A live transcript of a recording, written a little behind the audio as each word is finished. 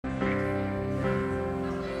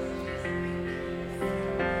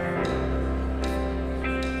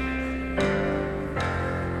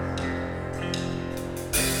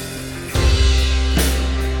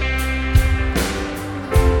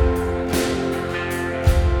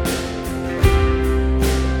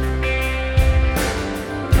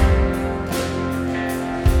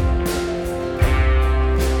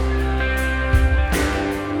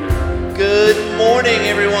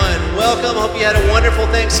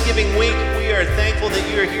Thanksgiving week. We are thankful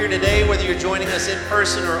that you are here today, whether you're joining us in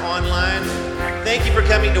person or online. Thank you for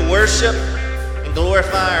coming to worship and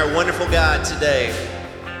glorify our wonderful God today.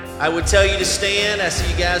 I would tell you to stand. I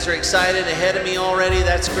see you guys are excited ahead of me already.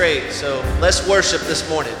 That's great. So let's worship this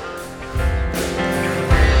morning.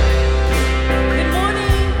 Good morning.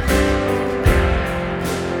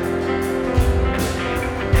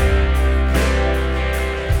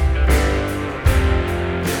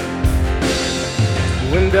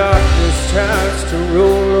 When darkness tries to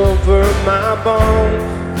roll over my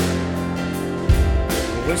bones,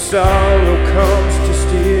 when sorrow comes to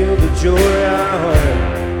steal the joy I own,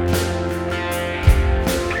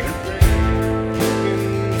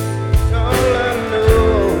 it's all I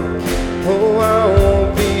know. Oh, I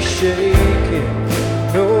won't be shaken.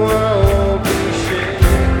 No, I won't be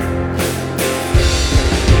shaken.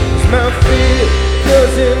 'Cause my fear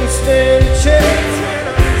doesn't stand a chance when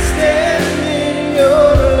I'm standing in your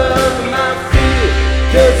love. My fear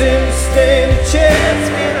doesn't stand a chance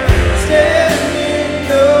when I'm standing in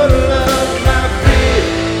your love. My fear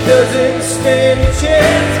doesn't stand a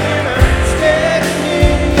chance when I'm standing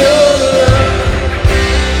in your love.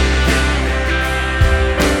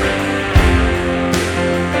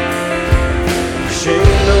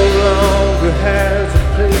 Shame no longer has a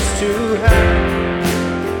place to hide,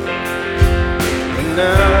 and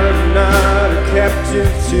I'm not a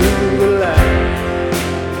captive to the light.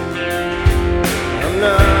 I'm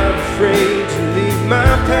not afraid to leave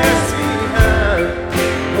my past behind.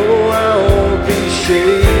 Oh, I won't be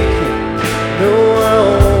shaken. No, I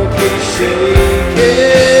won't be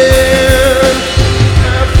shaken.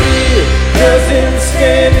 My fear doesn't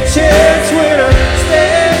stand a chance when I'm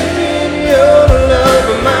standing in your love.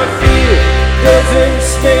 My fear doesn't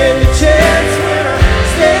stand a chance when I'm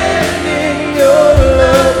standing in your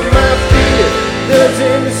love. My fear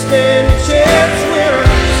doesn't stand a chance when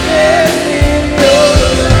I'm standing in your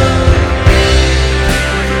love.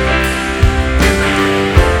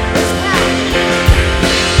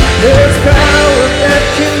 There's power that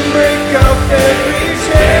can break off every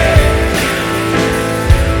chain.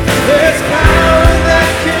 There's power that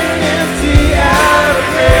can empty out a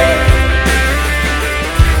grave.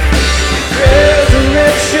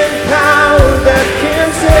 Resurrection power that can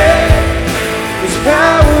save. There's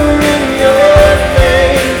power in your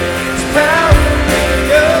name. There's power in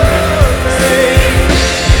your name.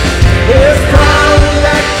 There's power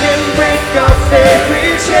that can break off every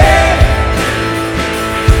chain.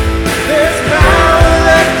 There's power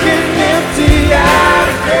that can empty out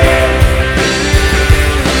a grave.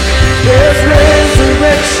 There's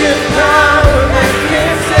resurrection power that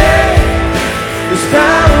can save. There's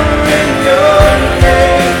power in your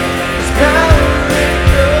name. There's power in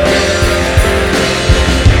your name.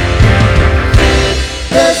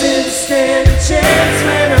 Doesn't stand a chance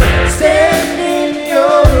when I'm standing in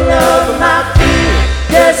your love. My fear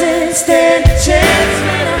doesn't stand a chance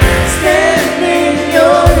when I'm standing in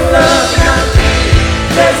your love. My fear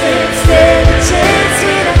doesn't stand a chance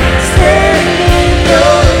when I'm standing in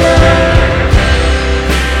your love.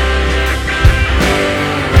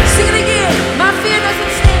 Sing it again. My fear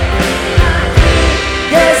doesn't stand.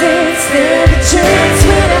 Doesn't stand a chance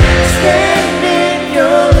when I'm standing in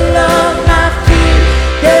your love. My fear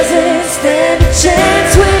doesn't stand a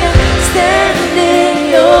chance when I'm standing in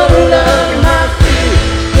your love. My fear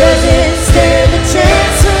doesn't stand a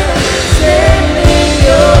chance when I'm standing in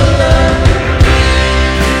your love.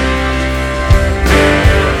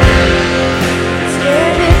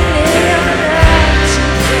 Standing in your love,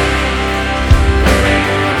 Jesus.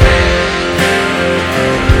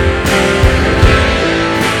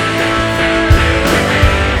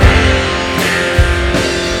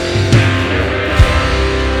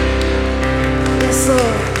 Yes,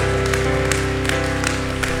 Lord.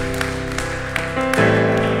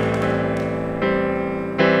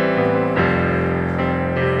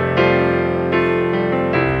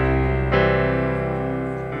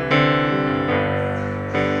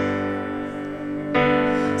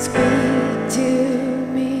 Speak to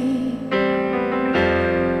me.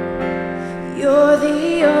 You're the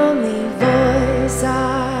only voice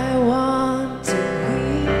I want to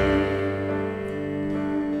hear.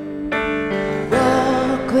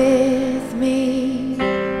 Walk with me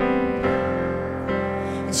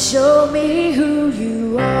and show me who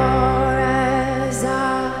you are as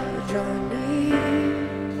I draw near.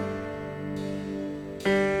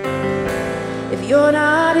 If you're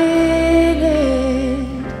not in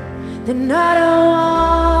it, then I don't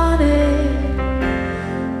want it.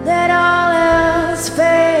 Let all else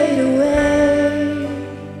fade away.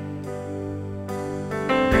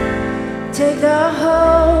 Take the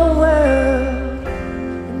whole world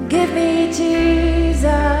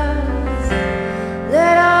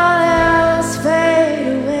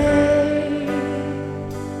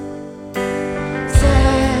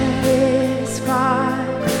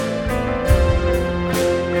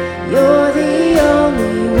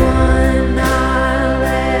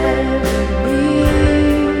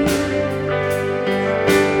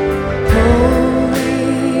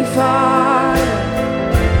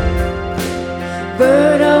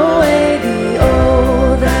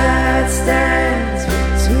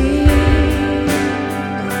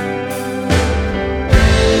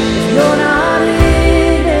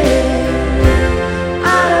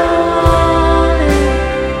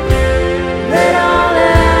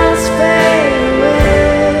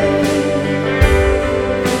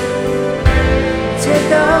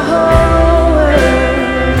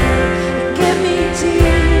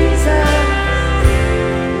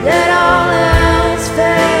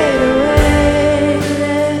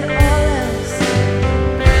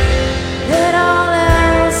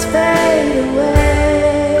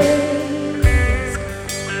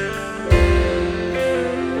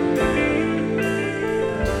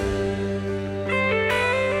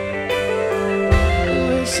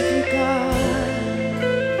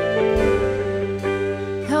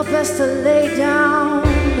best to lay down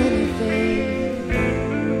anything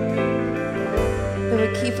that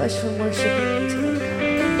would keep us from worshiping you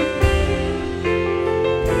today, God.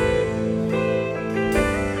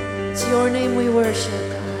 It's your name we worship,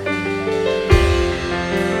 God.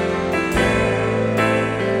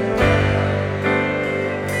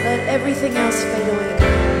 Let everything else fade away, God.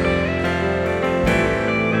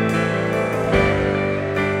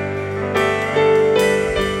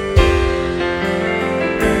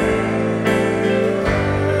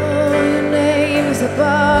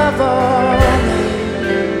 Above all names,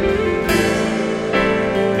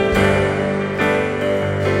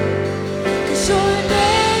 'cause your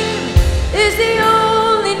name is the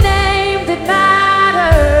only name that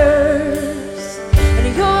matters, and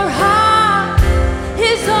your heart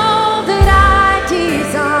is all that I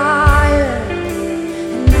desire,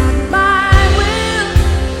 and not my will,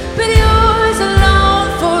 but yours alone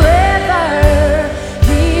forever.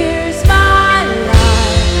 Here's my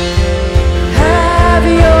life. Have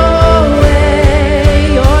your way.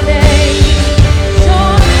 Your name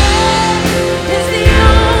is the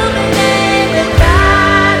only name that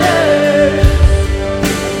matters.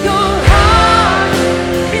 Your heart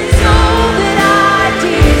is all that I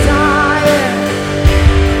desire.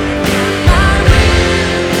 My will,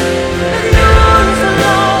 but yours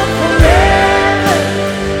alone forever.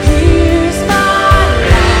 Here's my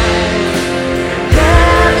life.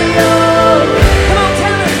 Have your way. Come on,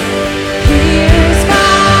 tell me. Here's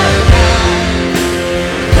my life.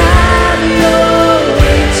 Have your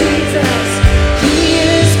way, Jesus.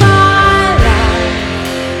 Here's my life.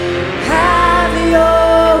 Have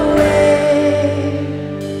your way.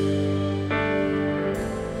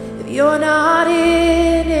 If you're not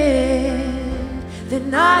in it, then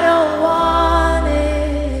I don't want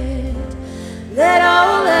it. Let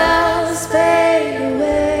all else fade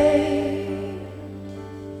away.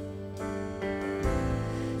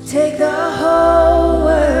 Take the whole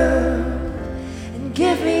world and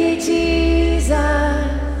give me Jesus.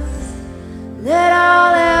 Let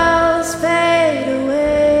all else fade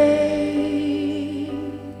away.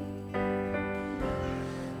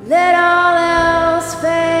 Let all else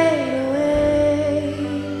fade away.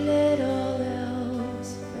 Let all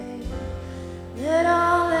else fade. Let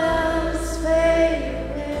all else fade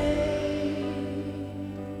away.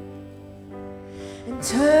 And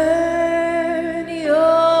turn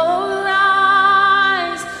your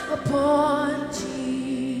eyes upon Jesus.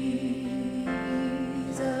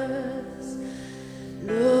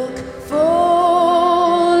 Look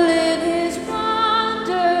full in his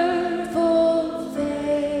wonderful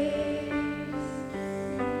face,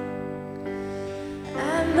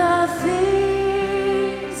 and the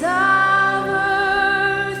things of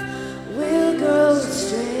earth will grow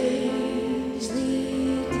strangely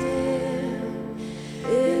dim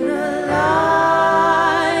in the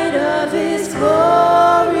light of his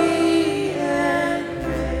glory and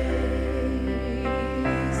grace.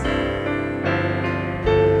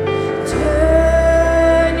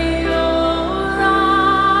 Turn your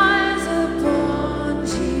eyes upon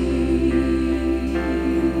Jesus.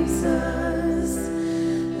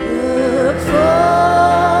 Look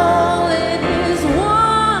full in his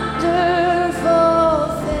wonderful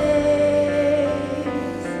face,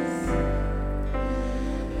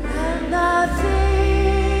 and the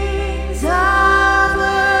things of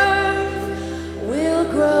earth will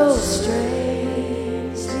grow strangely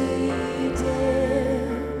dim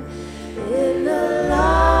in the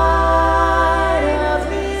light of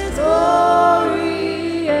his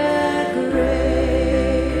glory and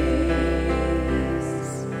grace.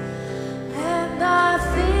 And the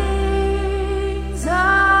things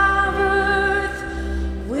of earth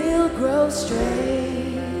will grow strangely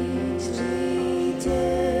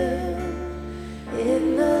dim in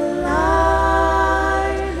the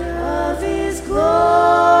light of his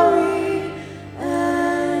glory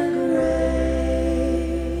and grace.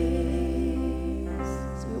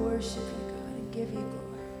 So we worship you, God, and give you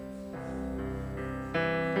glory.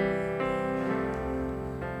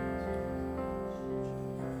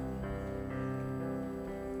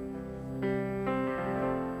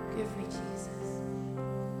 Give me Jesus.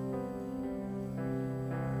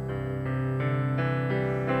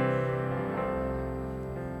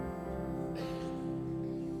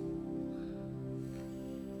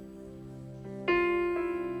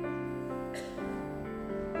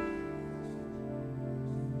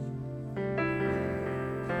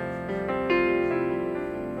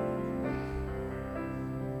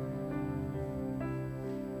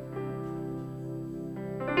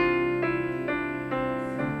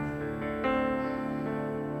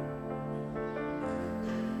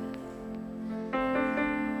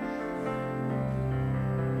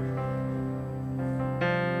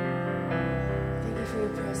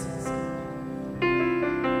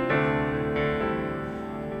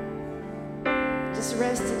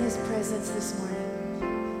 rest in His presence this morning.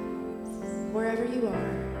 Wherever you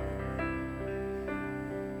are,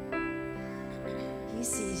 He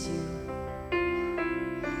sees you.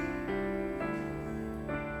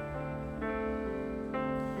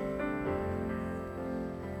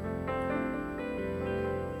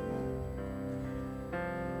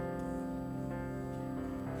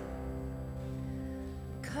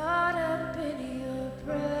 Caught up in your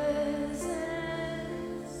presence,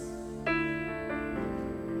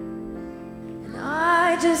 and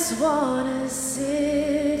I just wanna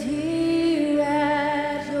sit here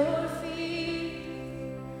at your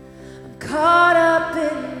feet. I'm caught up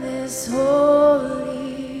in this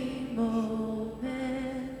holy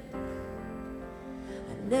moment.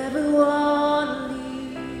 I never wanna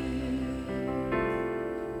leave.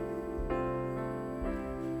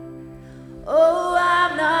 Oh,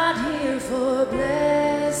 I'm not here for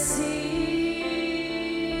blessing,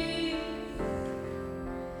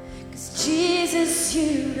 'cause Jesus,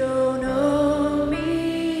 you don't owe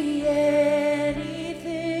me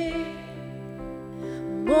anything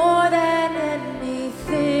more than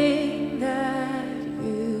anything that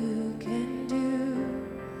you can do.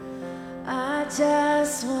 I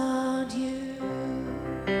just want you.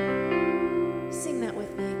 Sing that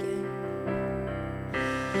with me again.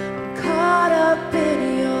 Caught up in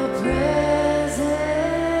your presence,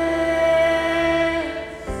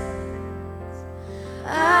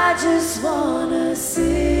 I just wanna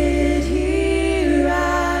sit here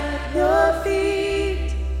at your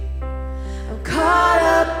feet. I'm caught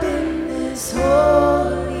up in this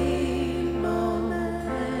holy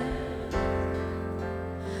moment.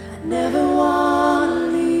 I never wanna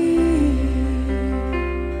leave.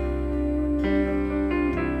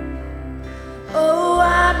 Oh,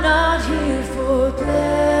 I'm not here for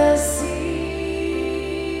blessing,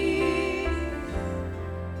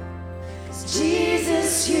 'cause Jesus,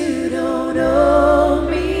 you don't owe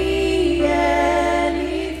me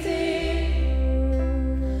anything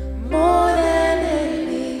more than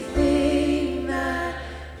anything that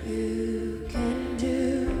you can do.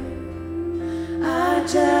 I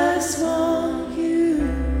just want you.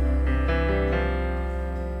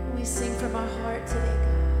 We sing from our heart today,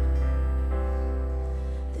 God,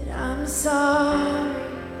 that I'm sorry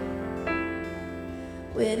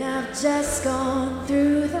when I've just gone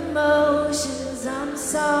through the motions. I'm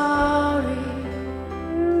sorry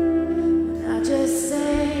when I just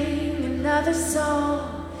sang another song.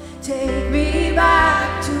 Take me back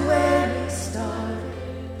to where we started.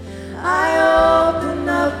 I open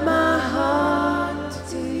up my heart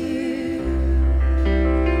to you,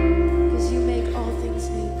 'cause you make all things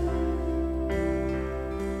new, God.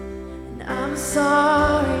 And I'm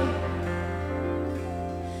sorry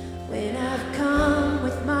when I've come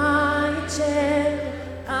with my agenda.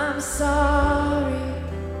 I'm sorry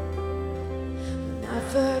when I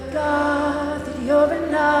forgot that you're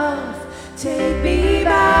enough. Take me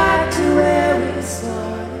back to where we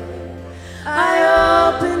started. I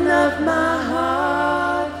open up my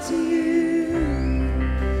heart to you.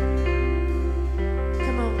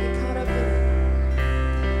 Come on, get caught up in it.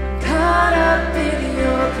 Caught up in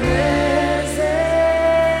your presence.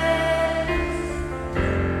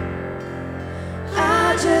 I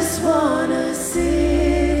just wanna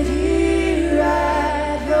sit here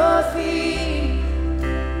at your feet.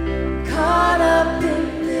 Caught up in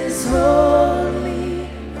this holy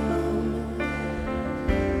moment.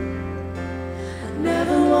 I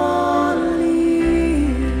never wanna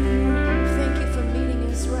leave. Thank you for meeting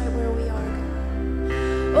us right where we are, God.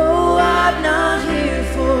 Oh, I'm not here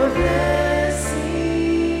for blessings,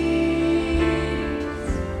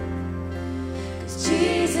 'cause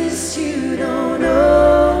Jesus, you don't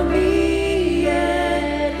owe me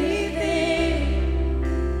anything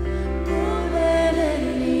more than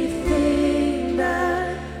anything that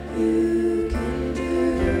you can do.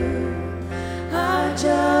 I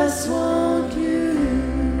just want you.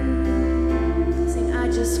 Sing, I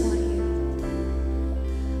just want you.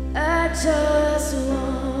 I just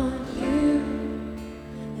want you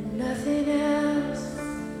and nothing else.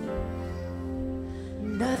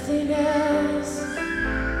 Nothing else.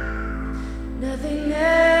 Nothing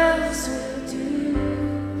else will do.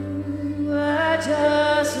 I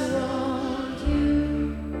just want you.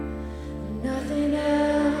 Nothing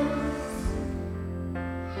else.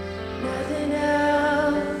 Nothing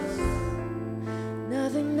else.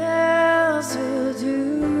 Nothing else will do.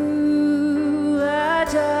 I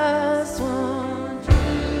just want you.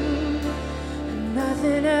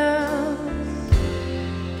 Nothing else.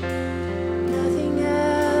 Nothing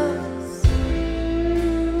else.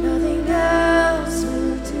 Nothing else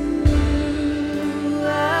will do.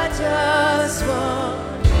 I just want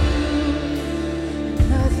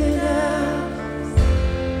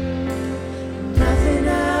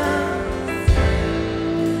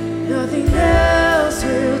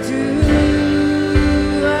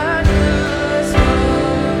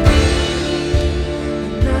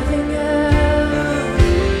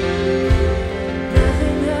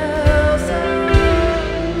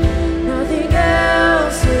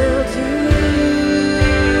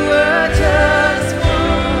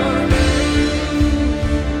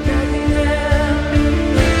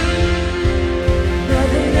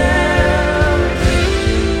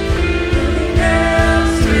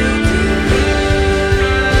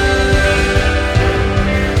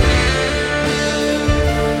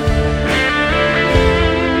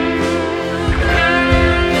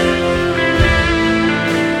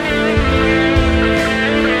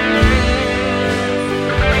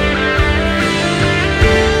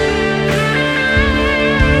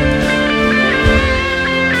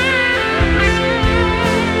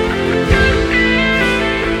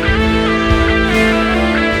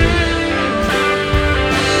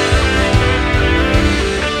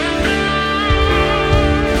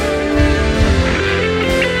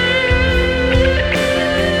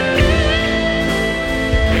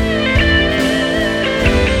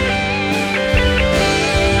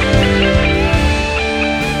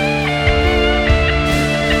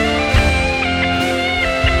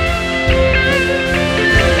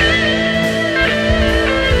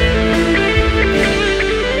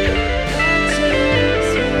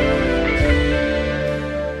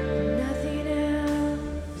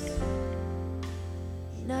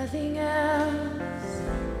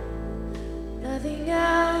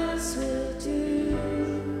else will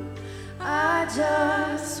do. I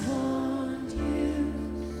just want you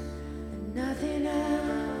and nothing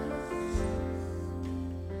else,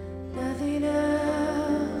 nothing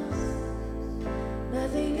else,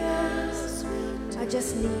 nothing else will do. I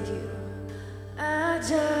just need you. I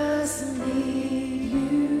just need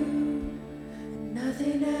you and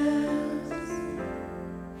nothing else,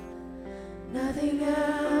 nothing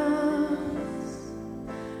else,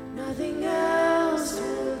 nothing else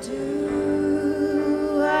will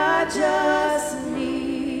do. I just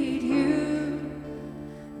need you,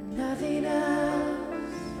 nothing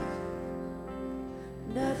else,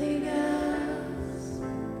 nothing else,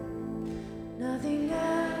 nothing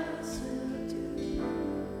else will do.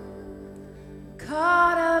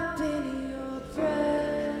 Caught up in your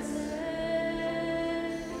presence,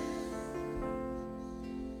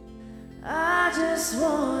 I just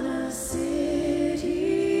wanna sit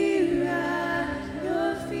here at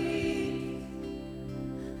your feet,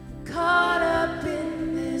 caught up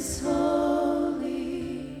in this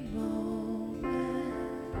holy moment.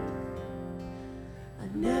 I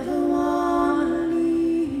never wanna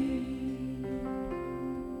leave.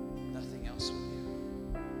 Nothing else will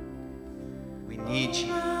do. We need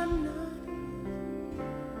you.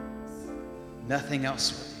 Nothing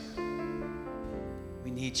else will do.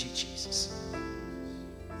 We need you, Jesus.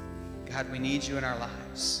 God, we need you in our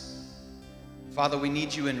lives. Father, we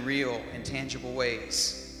need you in real and tangible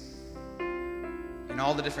ways. In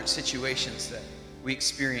all the different situations that we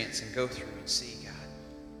experience and go through and see, God.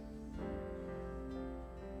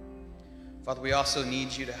 Father, we also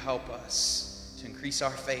need you to help us to increase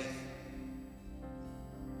our faith.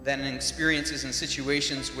 That in experiences and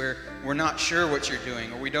situations where we're not sure what you're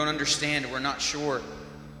doing, or we don't understand, or we're not sure,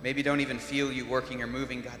 maybe don't even feel you working or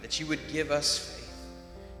moving, God, that you would give us faith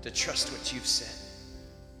to trust what you've said.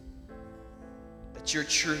 That you're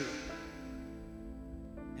true,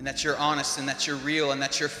 and that you're honest, and that you're real, and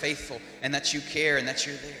that you're faithful, and that you care, and that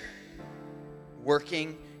you're there,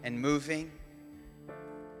 working and moving,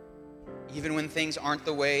 even when things aren't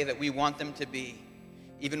the way that we want them to be.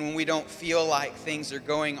 Even when we don't feel like things are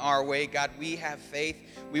going our way, God, we have faith.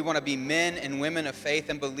 We want to be men and women of faith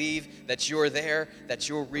and believe that you're there, that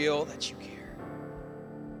you're real, that you care.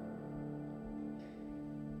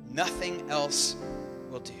 Nothing else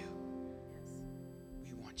will do.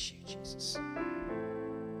 We want you, Jesus.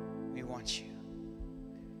 We want you.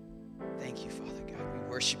 Thank you, Father God. We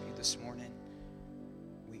worship you this morning.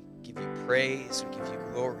 We give you praise. We give you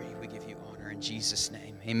glory. We give you honor in Jesus'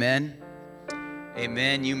 name. Amen.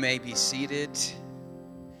 Amen. You may be seated.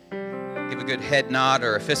 Give a good head nod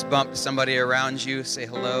or a fist bump to somebody around you. Say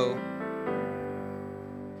hello.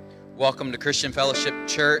 Welcome to Christian Fellowship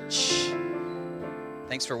Church.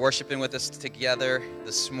 Thanks for worshiping with us together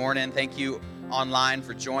this morning. Thank you online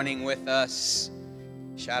for joining with us.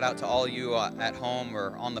 Shout out to all you at home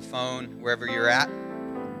or on the phone, wherever you're at.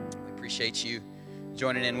 We appreciate you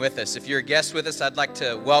joining in with us. If you're a guest with us, I'd like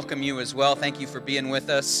to welcome you as well. Thank you for being with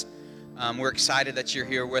us. We're excited that you're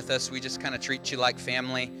here with us. We just kind of treat you like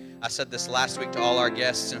family. I said this last week to all our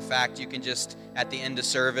guests. In fact, you can just, at the end of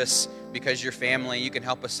service, because you're family, you can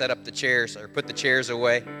help us set up the chairs or put the chairs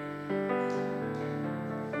away.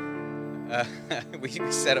 We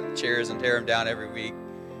set up the chairs and tear them down every week.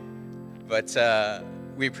 But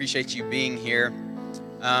we appreciate you being here.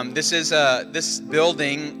 This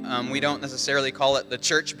building, we don't necessarily call it the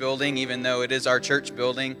church building, even though it is our church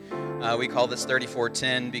building. We call this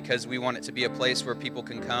 3410 because we want it to be a place where people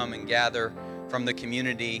can come and gather from the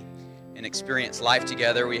community and experience life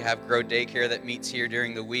together. We have Grow Daycare that meets here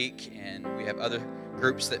during the week, and we have other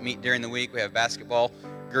groups that meet during the week. We have basketball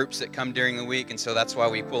groups that come during the week, and so that's why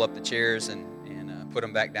we pull up the chairs and put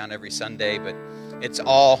them back down every Sunday. But it's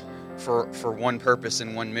all for one purpose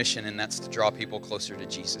and one mission, and that's to draw people closer to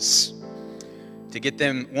Jesus, to get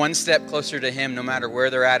them one step closer to Him no matter where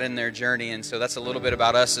they're at in their journey. And so that's a little bit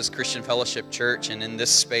about us as Christian Fellowship Church and in this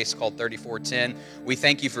space called 3410. We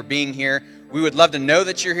thank you for being here. We would love to know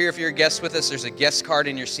that you're here if you're a guest with us. There's a guest card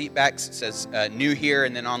in your seat backs that says new here,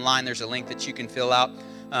 and then online there's a link that you can fill out.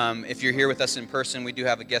 If you're here with us in person, we do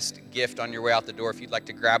have a guest gift on your way out the door. If you'd like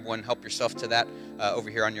to grab one, help yourself to that over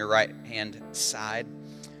here on your right-hand side.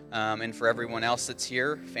 And for everyone else that's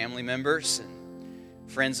here, family members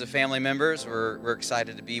and friends of family members, we're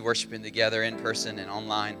excited to be worshiping together in person and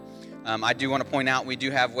online. I do want to point out we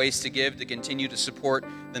do have ways to give to continue to support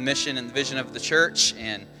the mission and the vision of the church,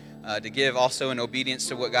 and to give also in obedience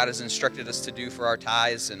to what God has instructed us to do for our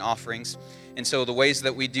tithes and offerings. And so the ways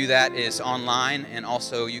that we do that is online, and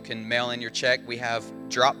also you can mail in your check. We have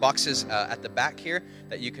drop boxes at the back here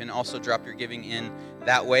that you can also drop your giving in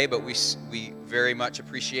that way. But we very much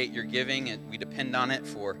appreciate your giving, and we depend on it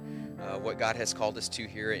for what God has called us to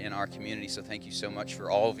here in our community. So thank you so much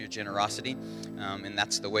for all of your generosity, and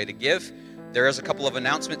that's the way to give. There is a couple of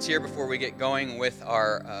announcements here before we get going with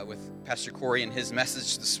our with Pastor Corey and his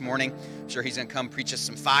message this morning. I'm sure he's going to come preach us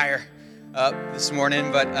some fire up this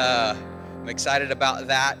morning, but I'm excited about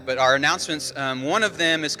that. But our announcements, one of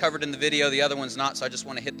them is covered in the video, the other one's not, so I just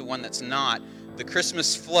want to hit the one that's not. The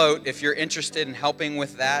Christmas float, if you're interested in helping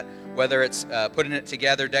with that, whether it's putting it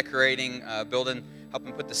together, decorating, building,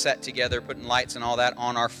 helping put the set together, putting lights and all that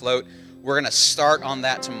on our float, we're going to start on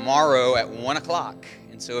that tomorrow at 1 o'clock.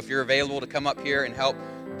 And so if you're available to come up here and help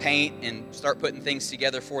paint and start putting things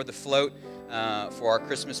together for the float, for our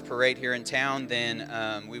Christmas parade here in town, then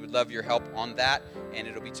we would love your help on that. And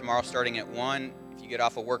it'll be tomorrow starting at 1. If you get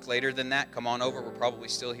off of work later than that, come on over. We're probably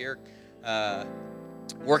still here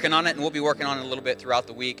working on it, and we'll be working on it a little bit throughout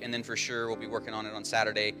the week. And then for sure, we'll be working on it on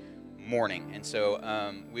Saturday morning. And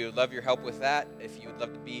so we would love your help with that. If you would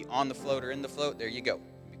love to be on the float or in the float, there you go.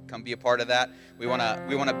 Come be a part of that. We want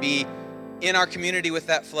to be in our community with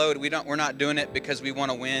that float. We're not doing it because we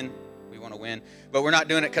want to win. We want to win, but we're not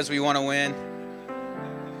doing it because we want to win.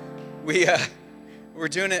 We're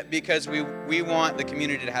doing it because we want the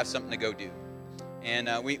community to have something to go do. And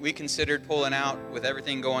we considered pulling out with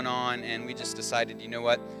everything going on, and we just decided, you know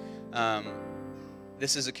what,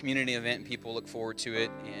 this is a community event, and people look forward to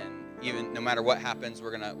it. And even no matter what happens,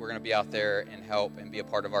 we're gonna be out there and help and be a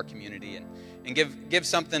part of our community and give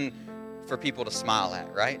something for people to smile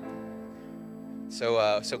at, right?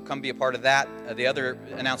 So come be a part of that. The other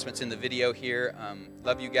announcements in the video here.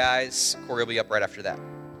 Love you guys. Corey will be up right after that.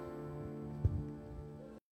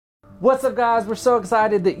 What's up, guys? We're so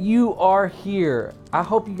excited that you are here. I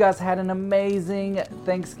hope you guys had an amazing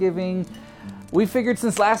Thanksgiving. We figured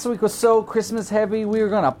since last week was so Christmas heavy, we were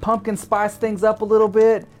going to pumpkin spice things up a little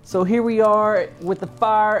bit. So here we are with the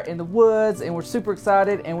fire in the woods, and we're super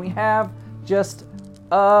excited, and we have just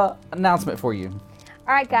an announcement for you.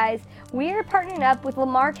 All right, guys. We are partnering up with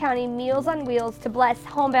Lamar County Meals on Wheels to bless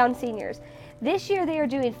homebound seniors. This year, they are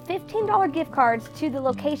doing $15 gift cards to the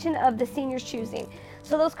location of the senior's choosing.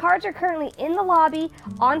 So those cards are currently in the lobby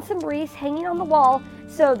on some wreaths hanging on the wall.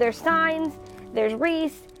 So there's signs, there's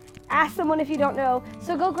wreaths. Ask someone if you don't know.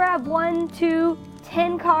 So go grab 1, 2,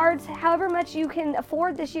 10 cards, however much you can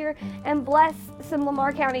afford this year, and bless some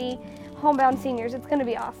Lamar County homebound seniors. It's going to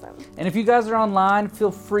be awesome. And if you guys are online,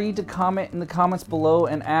 feel free to comment in the comments below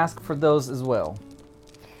and ask for those as well.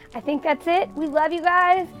 I think that's it. We love you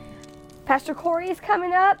guys. Pastor Corey is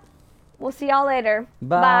coming up. We'll see y'all later.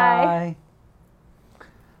 Bye.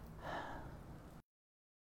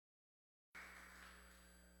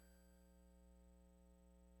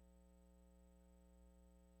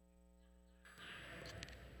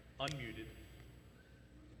 Unmuted.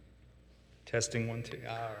 Testing 1, 2.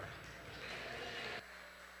 All right.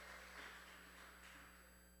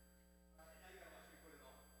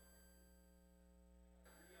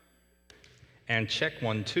 And check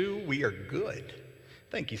 1, 2. We are good.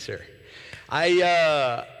 Thank you, sir.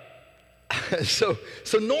 So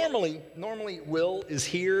normally Will is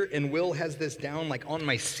here, and Will has this down like on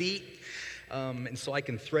my seat. And so I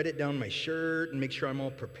can thread it down my shirt and make sure I'm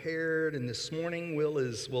all prepared. And this morning,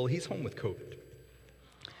 he's home with COVID.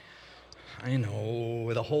 I know,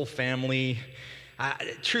 with a whole family.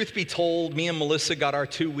 Truth be told, me and Melissa got our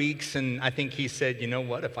 2 weeks, and I think he said, you know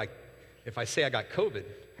what, if I say I got COVID,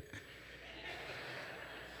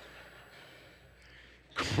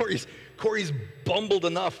 Corey's bumbled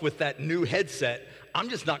enough with that new headset, I'm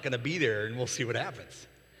just not going to be there, and we'll see what happens.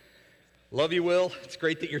 Love you, Will. It's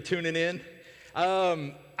great that you're tuning in.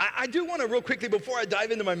 I do want to real quickly, before I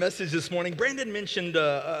dive into my message this morning, Brandon mentioned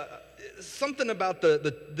something about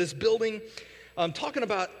this building, talking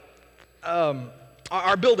about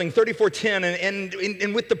our building, 3410,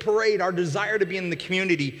 and with the parade, our desire to be in the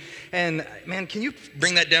community. And man, can you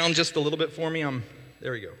bring that down just a little bit for me?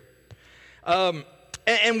 There we go.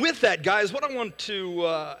 And with that, guys, what I want to,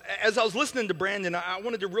 as I was listening to Brandon, I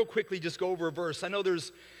wanted to real quickly just go over a verse. I know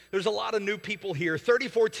there's a lot of new people here.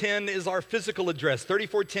 3410 is our physical address,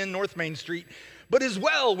 3410 North Main Street. But as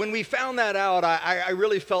well, when we found that out, I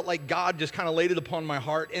really felt like God just kind of laid it upon my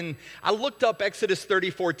heart. And I looked up Exodus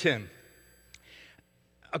 34:10.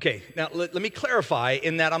 Okay, now let me clarify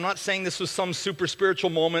in that I'm not saying this was some super spiritual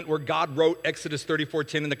moment where God wrote Exodus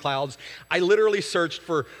 34:10 in the clouds. I literally searched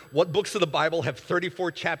for what books of the Bible have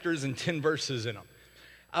 34 chapters and 10 verses in them.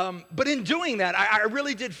 But in doing that, I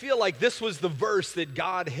really did feel like this was the verse that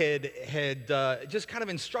God had just kind of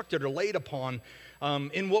instructed or laid upon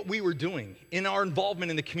in what we were doing, in our involvement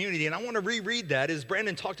in the community. And I want to reread that as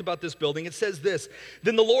Brandon talked about this building. It says this,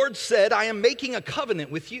 "Then the Lord said, I am making a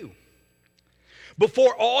covenant with you.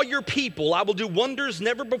 Before all your people, I will do wonders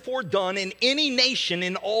never before done in any nation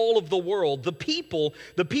in all of the world. The people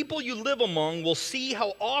you live among will see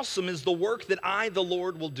how awesome is the work that I, the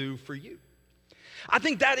Lord, will do for you." I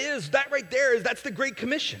think that right there, that's the Great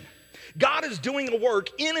Commission. God is doing a work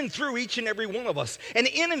in and through each and every one of us. And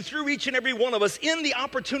in and through each and every one of us, in the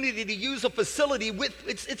opportunity to use a facility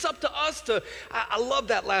it's up to us to, I love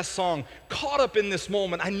that last song, caught up in this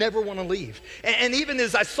moment, I never want to leave. And even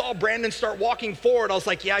as I saw Brandon start walking forward, I was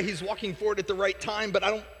like, yeah, he's walking forward at the right time, but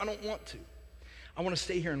I don't want to. I want to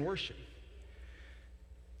stay here and worship.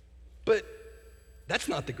 But that's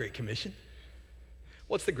not the Great Commission.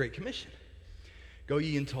 What's the Great Commission? Go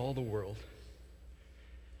ye into all the world.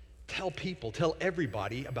 Tell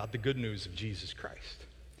everybody about the good news of Jesus Christ.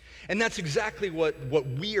 And that's exactly what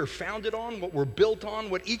we are founded on, what we're built on,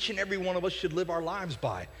 what each and every one of us should live our lives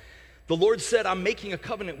by. The Lord said, I'm making a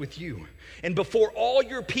covenant with you. And before all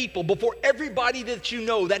your people, before everybody that you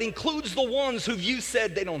know, that includes the ones who you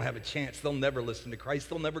said they don't have a chance, they'll never listen to Christ,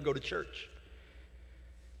 they'll never go to church.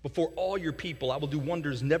 Before all your people, I will do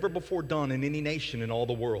wonders never before done in any nation in all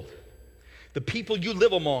the world. The people you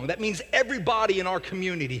live among, that means everybody in our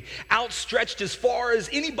community, outstretched as far as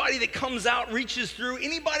anybody that comes out, reaches through,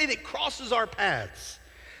 anybody that crosses our paths.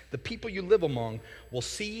 The people you live among will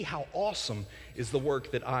see how awesome is the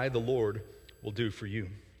work that I, the Lord, will do for you.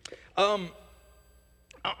 I'm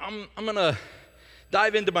going to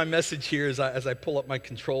dive into my message here as I pull up my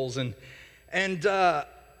controls. And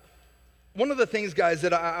one of the things, guys,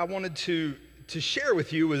 that I wanted to share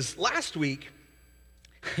with you was last week.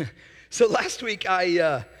 So last week,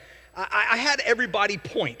 I had everybody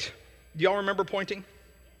point. Do y'all remember pointing?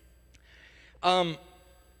 Last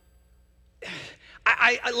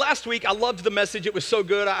week, I loved the message. It was so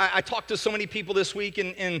good. I talked to so many people this week,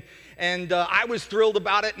 and I was thrilled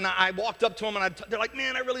about it. And I walked up to them, and they're like,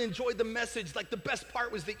 man, I really enjoyed the message. Like, the best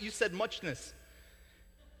part was that you said muchness.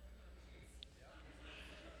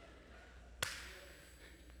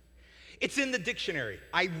 It's in the dictionary.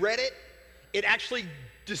 I read it. It actually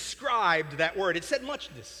described that word. It said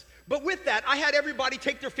muchness. But with that, I had everybody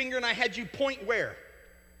take their finger and I had you point where?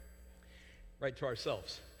 Right to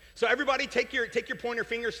ourselves. So everybody take your pointer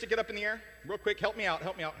finger, stick it up in the air. Real quick, help me out.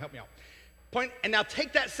 Point, and now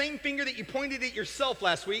take that same finger that you pointed at yourself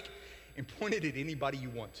last week and point it at anybody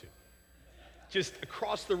you want to. Just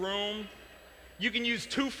across the room. You can use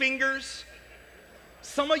two fingers.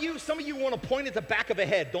 Some of you want to point at the back of a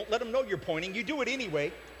head. Don't let them know you're pointing. You do it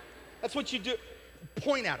anyway. That's what you do.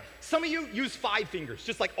 Point at them. Some of you use 5 fingers,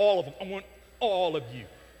 just like all of them. I want all of you.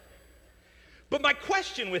 But my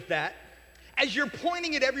question with that, as you're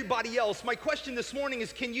pointing at everybody else, my question this morning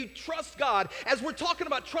is, can you trust God? As we're talking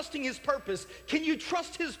about trusting His purpose, can you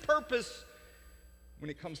trust His purpose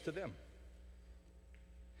when it comes to them?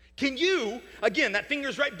 Can you, again, that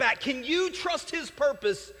finger's right back, can you trust His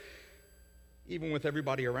purpose even with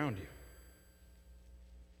everybody around you?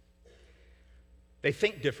 They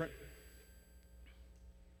think different.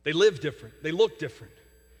 They live different. They look different.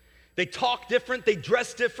 They talk different. They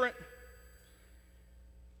dress different.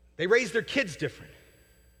 They raise their kids different.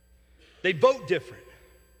 They vote different.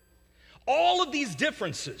 All of these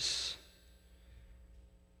differences.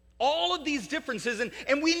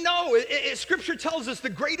 And we know, Scripture tells us the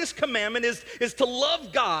greatest commandment is to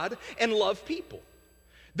love God and love people.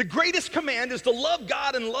 The greatest command is to love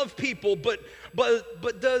God and love people, but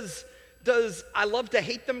does I love to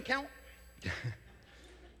hate them count?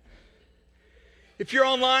 If you're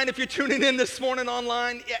online, if you're tuning in this morning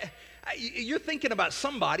online, you're thinking about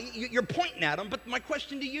somebody, you're pointing at them, but my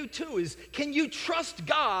question to you too is, can you trust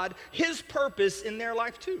God, His purpose in their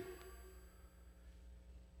life too?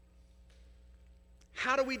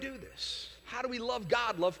 How do we do this? How do we love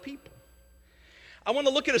God, love people? I want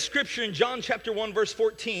to look at a scripture in John chapter 1, verse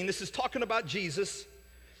 14. This is talking about Jesus.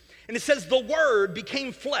 And it says, the Word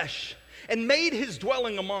became flesh and made His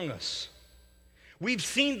dwelling among us. We've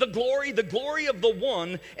seen the glory of the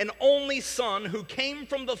one and only Son who came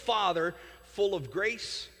from the Father, full of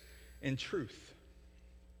grace and truth.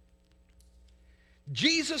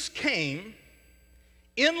 Jesus came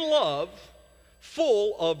in love,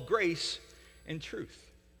 full of grace and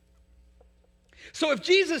truth. So if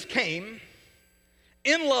Jesus came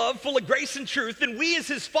in love, full of grace and truth, then we as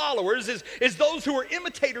His followers, as those who are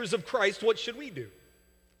imitators of Christ, what should we do?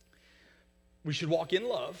 We should walk in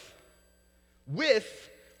love, with,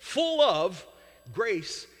 full of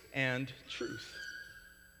grace and truth.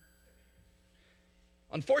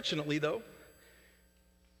 Unfortunately, though,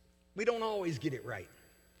 we don't always get it right.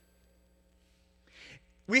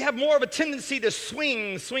 We have more of a tendency to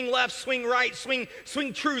swing left, swing right, swing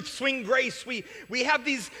truth, swing grace. We have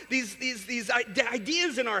these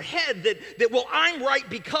ideas in our head that well, I'm right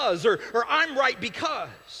because, or I'm right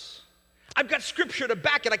because. I've got scripture to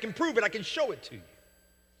back it. I can prove it. I can show it to you.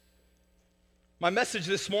 My message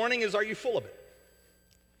this morning is, are you full of it?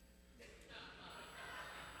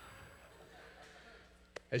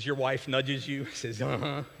 As your wife nudges you, says,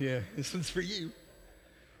 yeah, this one's for you.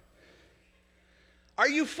 Are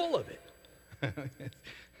you full of it?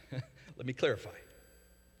 Let me clarify.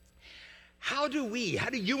 How do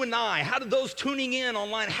you and I, how do those tuning in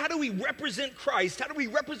online, how do we represent Christ? How do we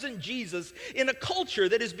represent Jesus in a culture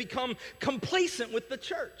that has become complacent with the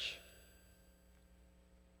church?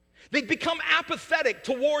 They've become apathetic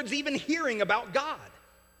towards even hearing about God.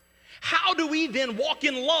 How do we then walk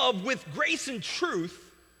in love with grace and truth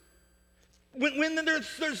when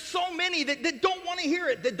there's so many that don't want to hear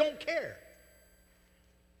it, that don't care?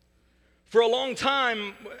 For a long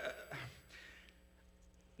time,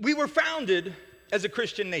 we were founded as a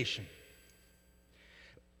Christian nation.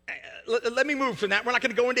 Let me move from that. We're not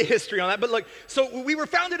going to go into history on that. But look, so we were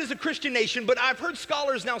founded as a Christian nation, but I've heard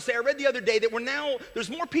scholars now say, I read the other day, that there's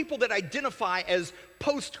more people that identify as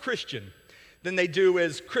post-Christian than they do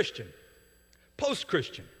as Christian.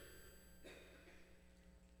 Post-Christian.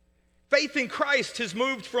 Faith in Christ has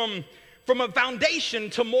moved from a foundation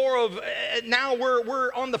to more of, now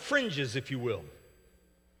we're on the fringes, if you will.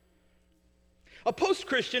 A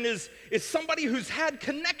post-Christian is somebody who's had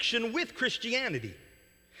connection with Christianity.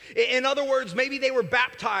 In other words, maybe they were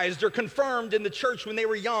baptized or confirmed in the church when they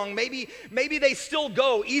were young. Maybe they still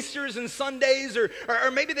go Easters and Sundays, or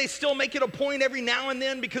maybe they still make it a point every now and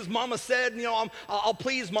then because mama said, I'll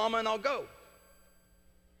please mama and I'll go.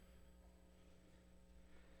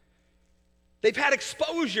 They've had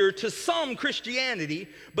exposure to some Christianity,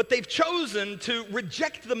 but they've chosen to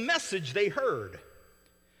reject the message they heard.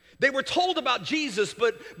 They were told about Jesus,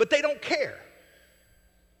 but they don't care.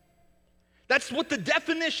 That's what the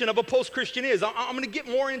definition of a post-Christian is. I'm going to get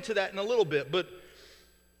more into that in a little bit, but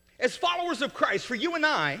as followers of Christ, for you and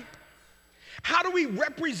I, how do we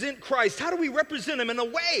represent Christ? How do we represent Him in a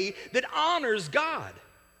way that honors God?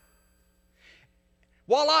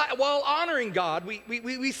 While honoring God,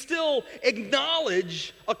 we still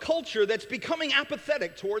acknowledge a culture that's becoming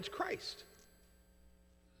apathetic towards Christ.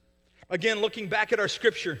 Again, looking back at our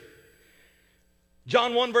scripture,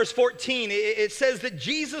 John 1 verse 14, it says that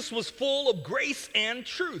Jesus was full of grace and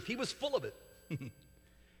truth. He was full of it.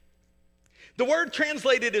 The word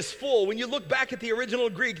translated as full, when you look back at the original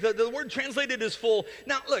Greek, the word translated as full.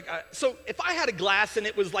 Now look, so if I had a glass and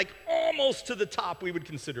it was like almost to the top, we would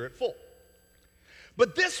consider it full.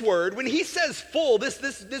 But this word, when he says full,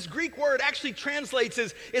 this Greek word actually translates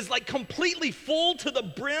as like completely full to the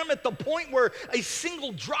brim at the point where a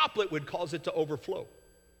single droplet would cause it to overflow.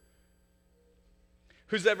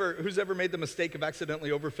 Who's ever made the mistake of accidentally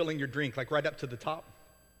overfilling your drink, like right up to the top?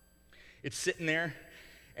 It's sitting there,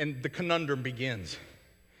 and the conundrum begins.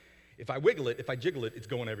 If I wiggle it, if I jiggle it, it's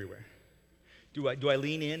going everywhere. Do I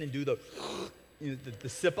lean in and do the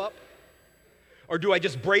sip up? Or do I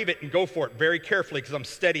just brave it and go for it very carefully because I'm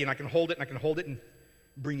steady and I can hold it and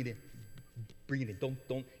bring it in. Bring it in.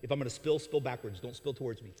 Don't, if I'm going to spill backwards. Don't spill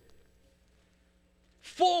towards me.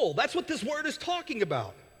 Full, that's what this word is talking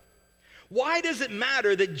about. Why does it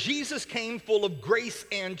matter that Jesus came full of grace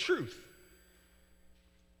and truth?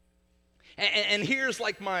 And here's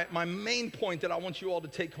like my main point that I want you all to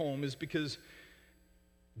take home is because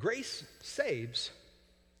grace saves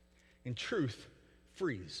and truth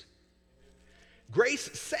frees.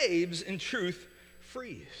 Grace saves and truth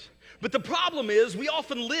frees. But the problem is we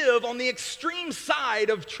often live on the extreme side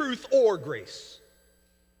of truth or grace.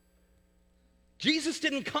 Jesus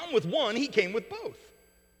didn't come with one, He came with both.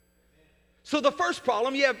 So the first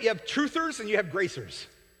problem, you have truthers and you have gracers.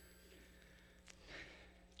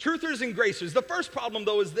 Truthers and gracers. The first problem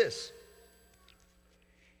though is this.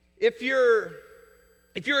 If you're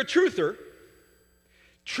a truther,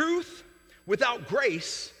 truth without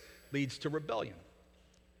grace leads to rebellion.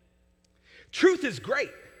 Truth is great.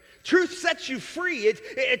 Truth sets you free.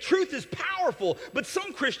 Truth is powerful. But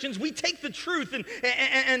some Christians, we take the truth and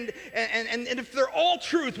if they're all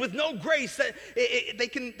truth with no grace, they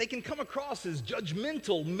can come across as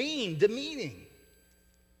judgmental, mean, demeaning.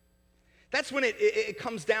 That's when it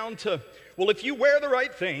comes down to, well, if you wear the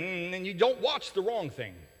right thing, then you don't watch the wrong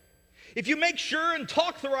thing. If you make sure and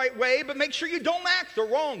talk the right way, but make sure you don't act the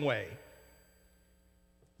wrong way,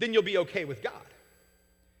 then you'll be okay with God.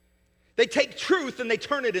 They take truth and they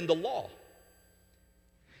turn it into law.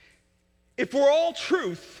 If we're all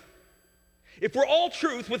truth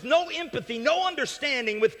with no empathy, no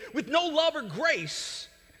understanding, with no love or grace,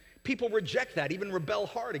 people reject that, even rebel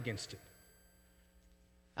hard against it.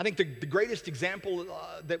 I think the greatest example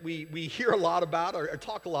that we hear a lot about, or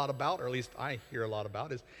talk a lot about, or at least I hear a lot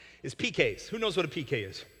about, is PKs. Who knows what a PK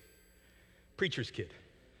is? Preacher's kid.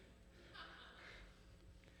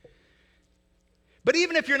 But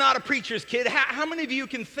even if you're not a preacher's kid, how many of you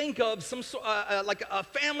can think of some like a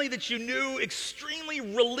family that you knew, extremely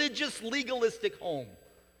religious, legalistic home?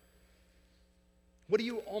 What do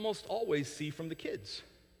you almost always see from the kids?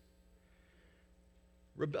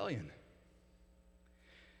 Rebellion.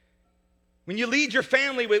 When you lead your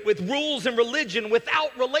family with rules and religion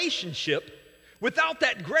without relationship, without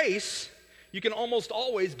that grace, you can almost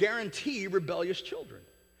always guarantee rebellious children.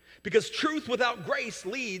 Because truth without grace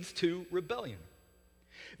leads to rebellion.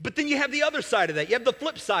 But then you have the other side of that. You have the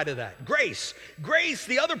flip side of that. Grace. Grace,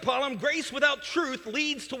 the other problem, grace without truth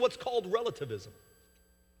leads to what's called relativism.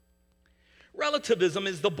 Relativism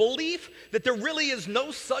is the belief that there really is no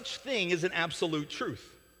such thing as an absolute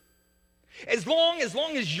truth. As long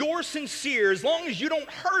as you're sincere, as long as you don't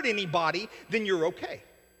hurt anybody, then you're okay.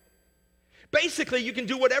 Basically, you can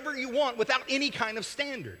do whatever you want without any kind of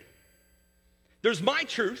standard. There's my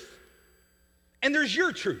truth, and there's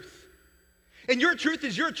your truth. And your truth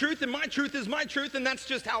is your truth, and my truth is my truth, and that's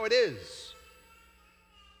just how it is.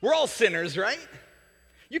 We're all sinners, right?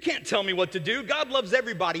 You can't tell me what to do. God loves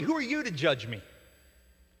everybody. Who are you to judge me?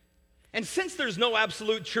 And since there's no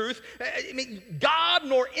absolute truth, I mean, God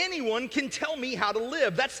nor anyone can tell me how to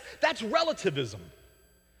live. That's relativism.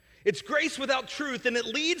 It's grace without truth, and it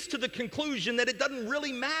leads to the conclusion that it doesn't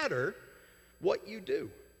really matter what you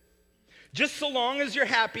do. Just so long as you're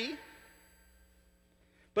happy,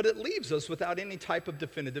 but it leaves us without any type of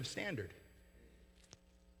definitive standard.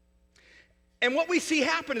 And what we see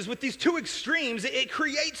happen is with these two extremes, it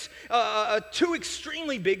creates two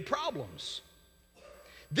extremely big problems.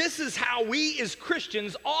 This is how we as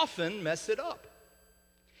Christians often mess it up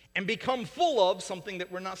and become full of something that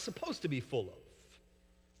we're not supposed to be full of.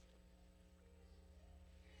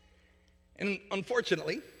 And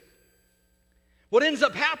unfortunately, what ends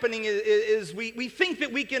up happening is we think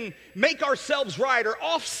that we can make ourselves right or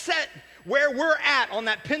offset where we're at on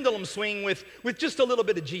that pendulum swing with just a little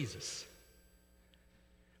bit of Jesus.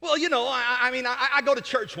 Well, you know, I go to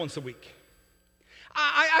church once a week.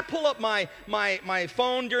 I pull up my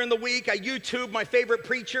phone during the week. I YouTube my favorite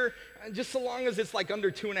preacher, just so long as it's like under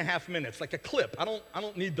 2.5 minutes, like a clip. I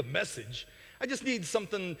don't need the message. I just need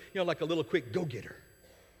something, you know, like a little quick go-getter.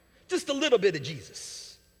 Just a little bit of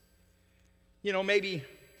Jesus. You know, maybe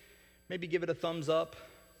give it a thumbs up.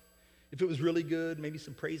 If it was really good, maybe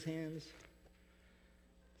some praise hands.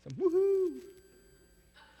 Some woohoo.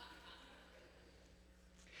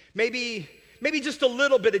 Maybe just a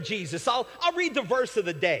little bit of Jesus. I'll read the verse of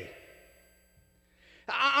the day.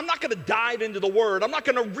 I'm not going to dive into the word. I'm not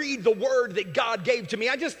going to read the word that God gave to me.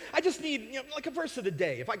 I just need, you know, like a verse of the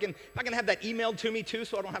day. If I can have that emailed to me too,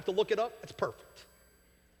 so I don't have to look it up, that's perfect.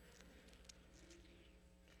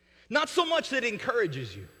 Not so much that it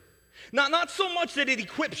encourages you. Not so much that it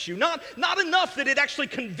equips you. Not enough that it actually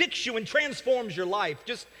convicts you and transforms your life.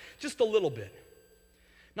 Just a little bit.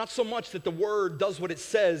 Not so much that the word does what it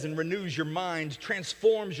says and renews your mind,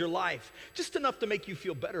 transforms your life. Just enough to make you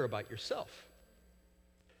feel better about yourself.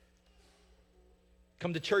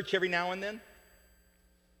 Come to church every now and then?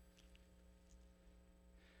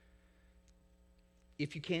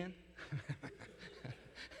 If you can.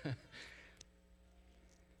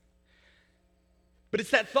 But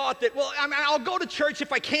it's that thought that, well, I'll go to church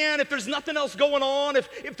if I can, if there's nothing else going on,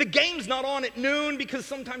 if the game's not on at noon, because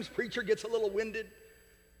sometimes preacher gets a little winded.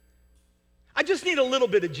 I just need a little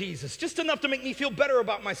bit of Jesus, just enough to make me feel better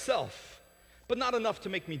about myself, but not enough to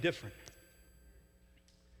make me different.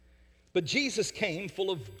 But Jesus came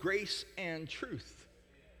full of grace and truth.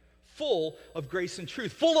 Full of grace and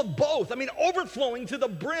truth. Full of both. I mean, overflowing to the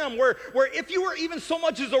brim, where if you were even so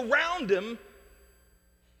much as around him,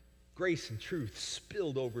 grace and truth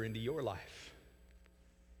spilled over into your life.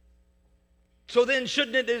 So then,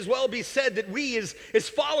 shouldn't it as well be said that we as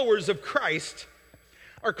followers of Christ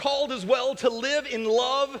are called as well to live in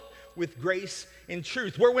love with grace and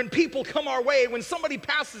truth, where when people come our way, when somebody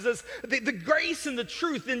passes us, the grace and the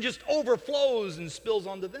truth then just overflows and spills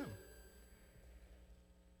onto them.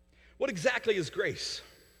 What exactly is grace?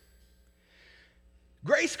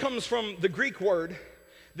 Grace comes from the Greek word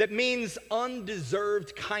that means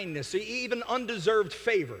undeserved kindness, or even undeserved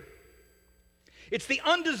favor. It's the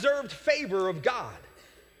undeserved favor of God.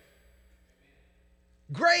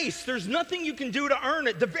 Grace, there's nothing you can do to earn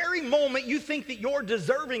it. The very moment you think that you're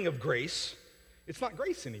deserving of grace, it's not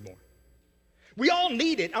grace anymore. We all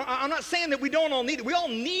need it. I'm not saying that we don't all need it. We all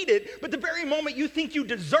need it, but the very moment you think you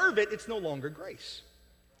deserve it, it's no longer grace.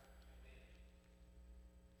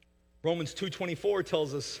 Romans 2:24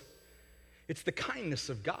 tells us it's the kindness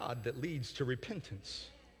of God that leads to repentance.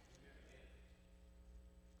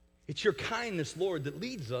 It's your kindness, Lord, that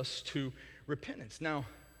leads us to repentance. Now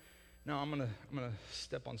I'm gonna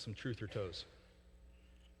step on some truth or toes.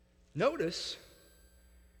 Notice,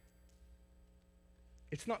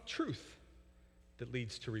 it's not truth that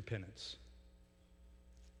leads to repentance.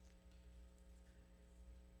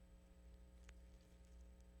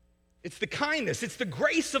 It's the kindness, it's the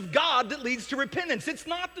grace of God that leads to repentance. It's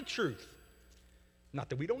not the truth. Not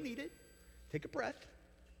that we don't need it. Take a breath.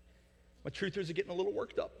 My truthers are getting a little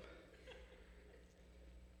worked up.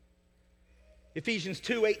 Ephesians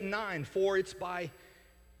 2:8-9, for it's by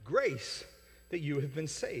grace that you have been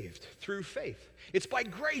saved through faith. It's by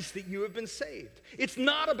grace that you have been saved. It's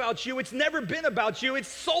not about you. It's never been about you. It's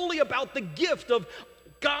solely about the gift of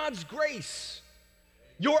God's grace,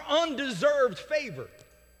 your undeserved favor.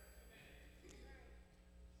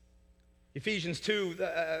 Ephesians 2,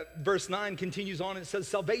 verse 9 continues on. It says,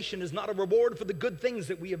 salvation is not a reward for the good things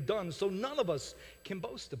that we have done, so none of us can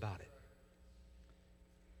boast about it.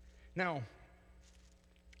 Now,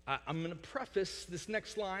 I'm going to preface this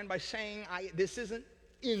next line by saying this isn't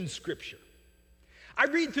in Scripture. I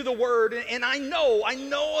read through the Word, and I know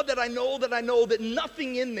that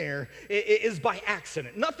nothing in there is by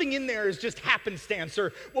accident. Nothing in there is just happenstance,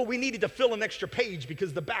 or, well, we needed to fill an extra page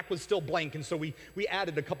because the back was still blank, and so we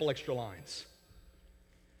added a couple extra lines.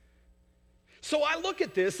 So I look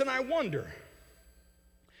at this, and I wonder,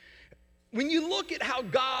 when you look at how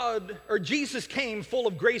God or Jesus came full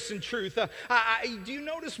of grace and truth, do you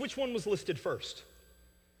notice which one was listed first?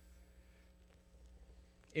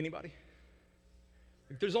 Anybody?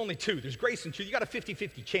 There's only two. There's grace and truth. You got a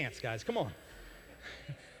 50-50 chance, guys. Come on.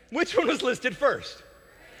 Which one was listed first?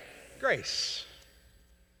 Grace.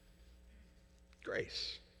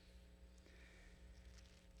 Grace.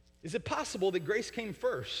 Is it possible that grace came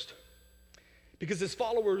first? Because as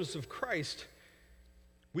followers of Christ,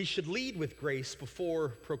 we should lead with grace before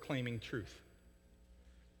proclaiming truth.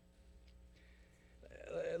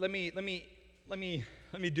 Let me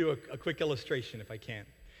do a quick illustration if I can.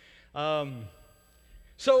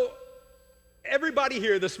 So everybody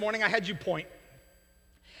here this morning, I had you point.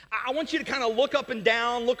 I want you to kind of look up and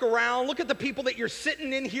down, look around, look at the people that you're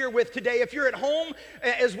sitting in here with today. If you're at home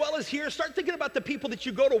as well as here, start thinking about the people that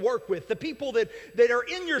you go to work with, the people that are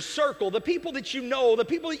in your circle, the people that you know, the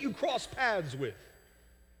people that you cross paths with.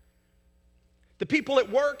 The people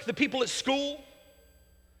at work, the people at school,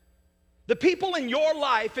 the people in your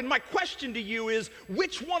life. And my question to you is,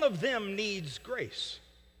 which one of them needs grace?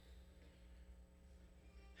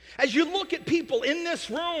 As you look at people in this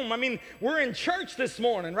room, I mean, we're in church this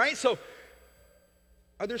morning, right? So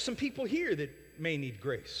are there some people here that may need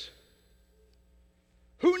grace?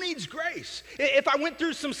 Who needs grace? If I went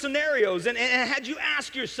through some scenarios and had you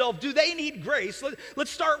ask yourself, do they need grace? Let's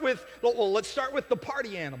start with the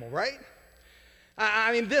party animal, right?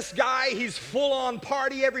 I mean, this guy, he's full on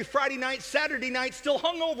party every Friday night, Saturday night, still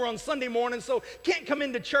hungover on Sunday morning, so can't come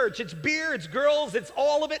into church. It's beer, it's girls, it's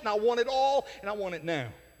all of it, and I want it all, and I want it now.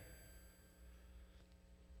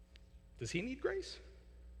 Does he need grace?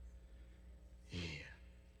 Yeah.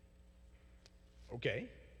 Okay.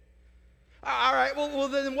 All right, well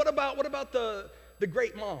then what about the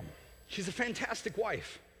great mom? She's a fantastic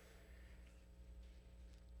wife.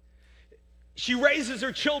 She raises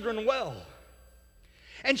her children well.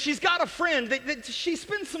 And she's got a friend that she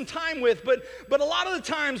spends some time with, but a lot of the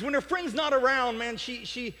times when her friend's not around, man,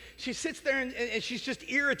 she sits there and she's just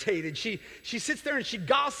irritated. She sits there and she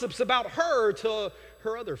gossips about her to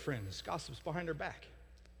her other friends, gossips behind her back.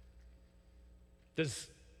 Does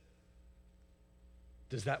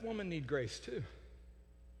that woman need grace too?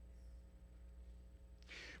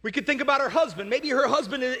 We could think about her husband. Maybe her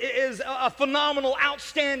husband is a phenomenal,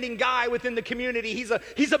 outstanding guy within the community. He's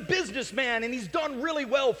a businessman, and he's done really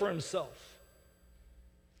well for himself.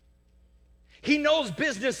 He knows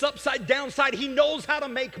business upside, downside. He knows how to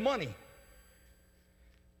make money.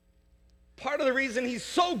 Part of the reason he's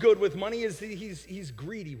so good with money is that he's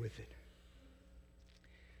greedy with it.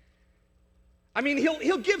 I mean,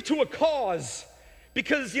 he'll give to a cause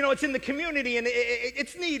because, you know, it's in the community and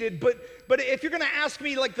it's needed. But if you're going to ask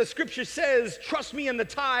me, like the scripture says, trust me in the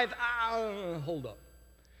tithe, hold up.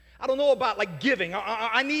 I don't know about like giving.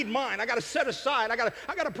 I need mine. I got to set aside. I got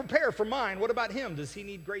to prepare for mine. What about him? Does he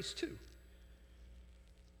need grace too?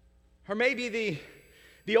 Or maybe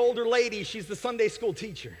The older lady, she's the Sunday school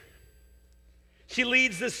teacher. She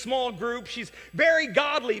leads this small group. She's very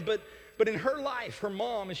godly, but in her life, her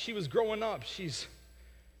mom, as she was growing up,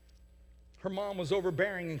 her mom was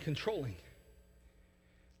overbearing and controlling.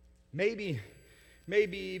 Maybe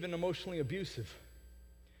even emotionally abusive.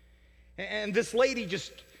 And this lady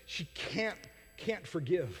she can't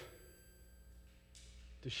forgive.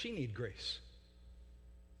 Does she need grace?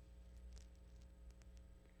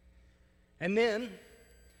 And then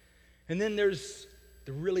there's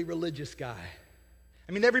the really religious guy.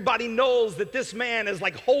 I mean, everybody knows that this man is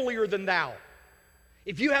like holier than thou.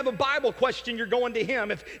 If you have a Bible question, you're going to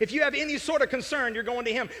him. If you have any sort of concern, you're going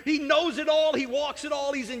to him. He knows it all. He walks it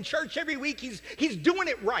all. He's in church every week. He's doing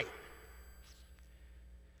it right.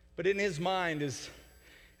 But in his mind, as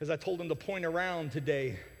I told him to point around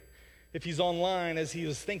today, if he's online, as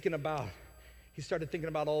he started thinking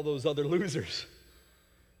about all those other losers.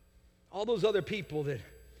 All those other people that,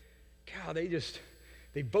 God,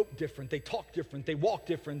 they vote different, they talk different, they walk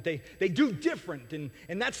different, they do different,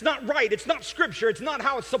 and that's not right. It's not Scripture. It's not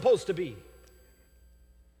how it's supposed to be.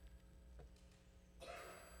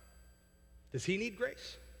 Does he need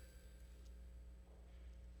grace?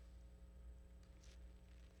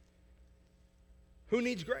 Who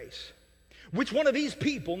needs grace? Which one of these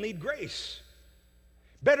people need grace?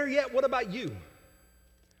 Better yet, what about you?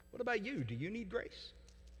 What about you? Do you need grace?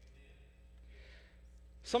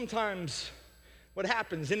 Sometimes what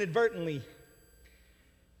happens inadvertently,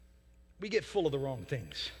 we get full of the wrong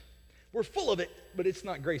things. We're full of it, but it's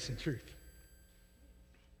not grace and truth.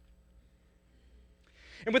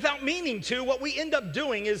 And without meaning to, what we end up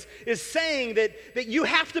doing is saying that you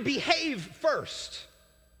have to behave first.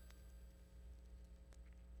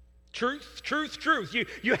 Truth.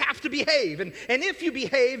 You have to behave. And if you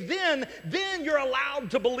behave, then you're allowed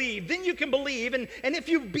to believe. Then you can believe. And if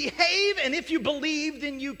you behave and if you believe,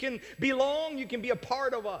 then you can belong. You can be a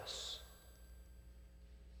part of us.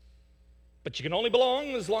 But you can only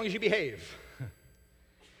belong as long as you behave.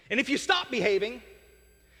 And if you stop behaving,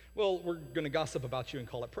 well, we're going to gossip about you and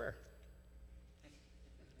call it prayer.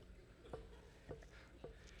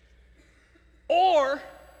 Or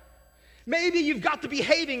maybe you've got the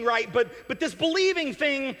behaving right, but this believing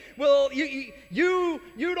thing, well, you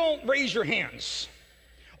don't raise your hands.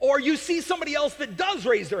 Or you see somebody else that does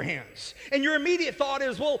raise their hands. And your immediate thought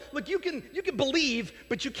is, well, look, you can believe,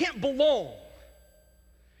 but you can't belong.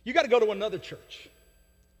 You got to go to another church.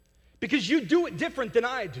 Because you do it different than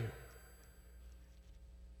I do.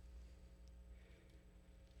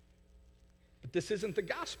 But this isn't the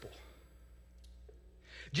gospel.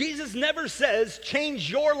 Jesus never says, change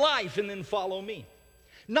your life and then follow me.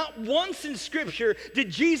 Not once in Scripture did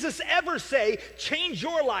Jesus ever say, change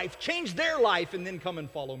your life, change their life, and then come and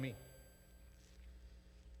follow me.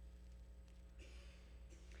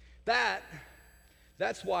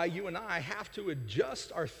 That's why you and I have to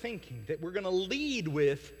adjust our thinking, that we're going to lead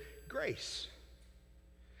with grace.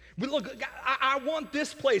 Look, I want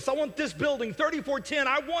this place, I want this building, 3410,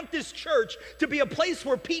 I want this church to be a place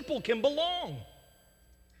where people can belong.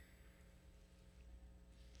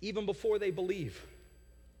 Even before they believe.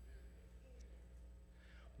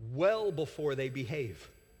 Well before they behave.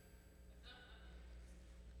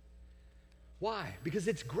 Why? Because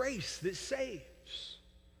it's grace that saves.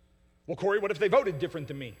 Well, Corey, what if they voted different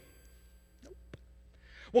than me? Nope.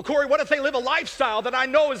 Well, Corey, what if they live a lifestyle that I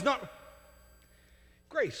know is not...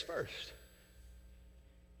 Grace first.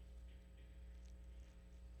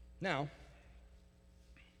 Now,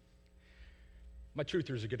 my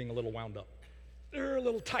truthers are getting a little wound up. They're a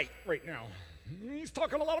little tight right now. He's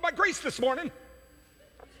talking a lot about grace this morning.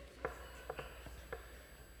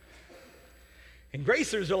 And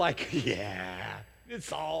gracers are like, yeah,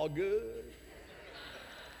 it's all good.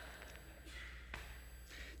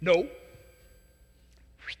 No.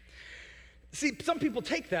 See, some people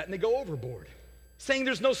take that and they go overboard, saying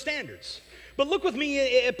there's no standards. But look with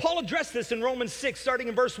me, Paul addressed this in Romans 6, starting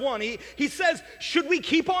in verse 1. He says, should we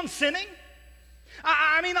keep on sinning?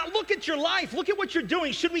 I mean, look at your life. Look at what you're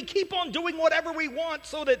doing. Should we keep on doing whatever we want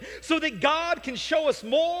so that God can show us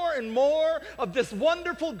more and more of this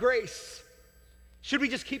wonderful grace? Should we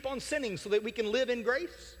just keep on sinning so that we can live in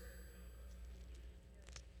grace?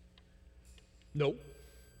 No.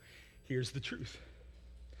 Here's the truth.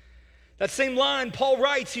 That same line, Paul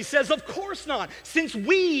writes, he says, of course not. Since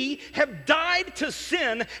we have died to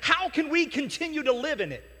sin, how can we continue to live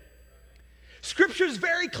in it? Scripture is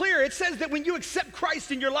very clear. It says that when you accept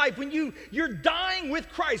Christ in your life, when you're dying with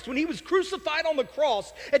Christ, when he was crucified on the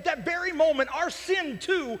cross, at that very moment, our sin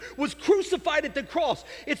too was crucified at the cross.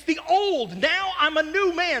 It's the old. Now I'm a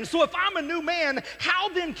new man. So if I'm a new man, how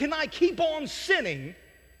then can I keep on sinning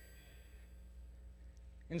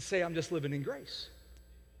and say, I'm just living in grace.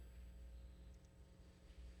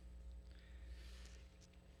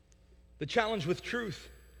 The challenge with truth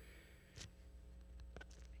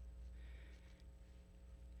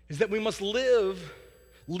is that we must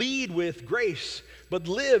lead with grace, but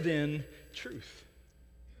live in truth.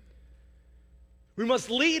 We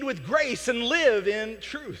must lead with grace and live in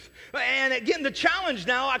truth. And again, the challenge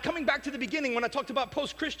now, coming back to the beginning when I talked about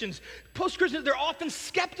post-Christians, they're often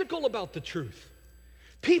skeptical about the truth.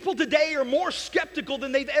 People today are more skeptical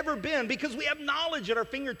than they've ever been because we have knowledge at our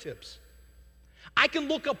fingertips. I can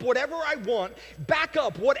look up whatever I want, back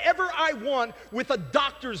up whatever I want with a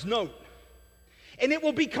doctor's note. And it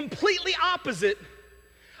will be completely opposite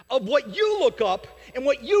of what you look up and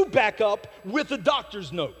what you back up with a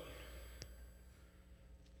doctor's note.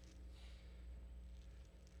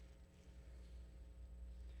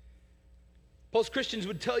 Post-Christians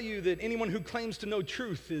would tell you that anyone who claims to know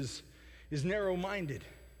truth is narrow-minded,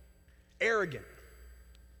 arrogant.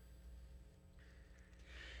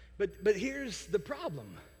 But here's the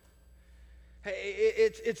problem.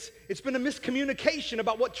 It's been a miscommunication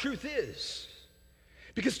about what truth is.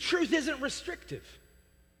 Because truth isn't restrictive.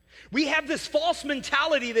 We have this false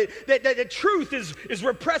mentality that truth is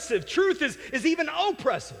repressive. Truth is even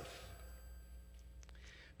oppressive.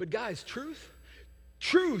 But guys,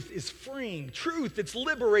 truth is freeing. Truth, it's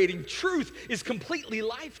liberating. Truth is completely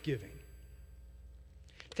life-giving.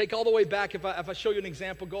 Take all the way back, if I show you an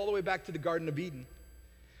example, go all the way back to the Garden of Eden.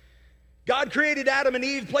 God created Adam and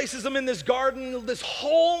Eve, places them in this garden, this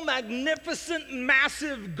whole magnificent,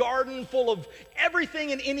 massive garden full of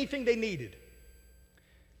everything and anything they needed.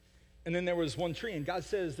 And then there was one tree, and God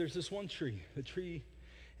says, there's this one tree, the tree,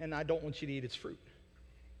 and I don't want you to eat its fruit.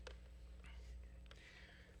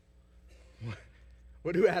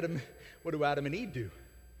 What do Adam and Eve do?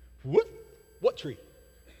 What tree?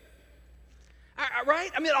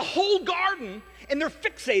 Right? I mean, a whole garden, and they're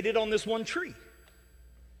fixated on this one tree.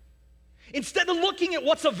 Instead of looking at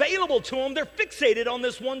what's available to them, they're fixated on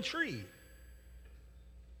this one tree.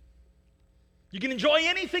 You can enjoy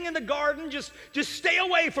anything in the garden, just stay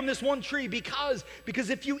away from this one tree because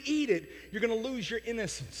if you eat it, you're going to lose your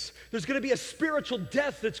innocence. There's going to be a spiritual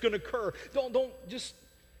death that's going to occur. Don't just...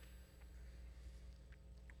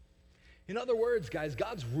 In other words, guys,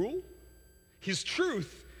 God's rule, His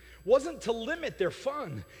truth, wasn't to limit their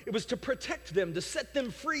fun. It was to protect them, to set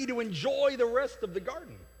them free, to enjoy the rest of the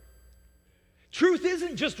garden. Truth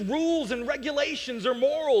isn't just rules and regulations or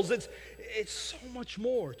morals. It's so much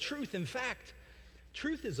more. Truth, in fact,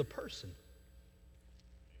 truth is a person.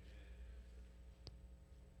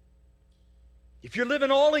 If you're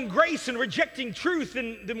living all in grace and rejecting truth,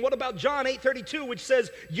 then what about John 8:32, which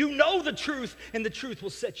says, you know the truth, and the truth will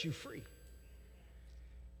set you free.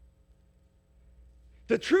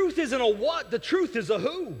 The truth isn't a what, the truth is a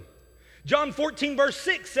who. John 14, verse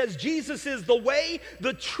 6 says, Jesus is the way,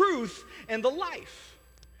 the truth, and the life.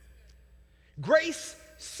 Grace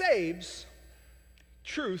saves,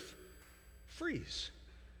 truth frees.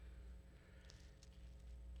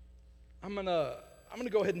 I'm gonna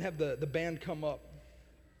go ahead and have the band come up.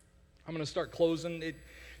 I'm gonna start closing.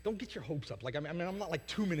 Don't get your hopes up. I'm not like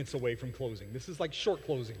 2 minutes away from closing. This is like short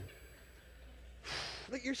closing.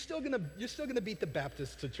 You're still gonna beat the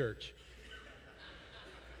Baptists to church.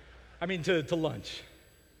 To lunch.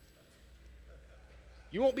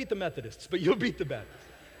 You won't beat the Methodists, but you'll beat the Baptists.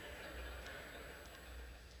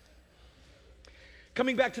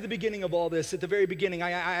 Coming back to the beginning of all this, at the very beginning,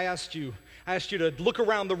 I asked you to look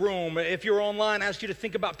around the room. If you're online, I asked you to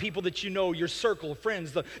think about people that you know, your circle of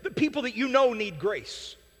friends, the people that you know need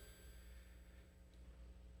grace.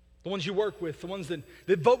 The ones you work with, the ones that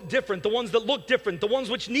vote different, the ones that look different, the ones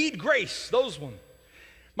which need grace, those ones.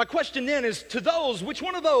 My question then is, to those, which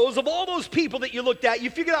one of those, of all those people that you looked at, you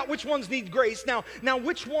figured out which ones need grace. Now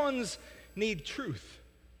which ones need truth?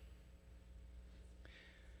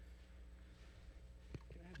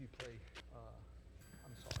 Can I have you play,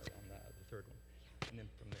 I'm sorry, on the third one. And then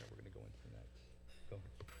from there, we're going to go into the next. Go.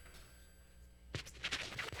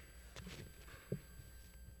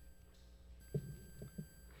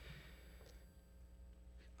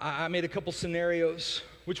 I made a couple scenarios.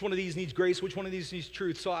 Which one of these needs grace? Which one of these needs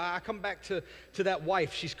truth? So I come back to that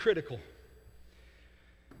wife. She's critical.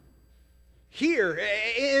 Here,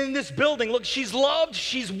 in this building, look, she's loved.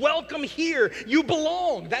 She's welcome here. You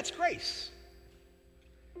belong. That's grace.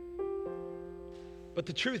 But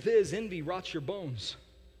the truth is, envy rots your bones.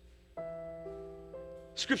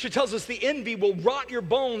 Scripture tells us the envy will rot your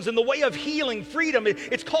bones. In the way of healing, freedom,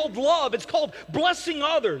 it's called love. It's called blessing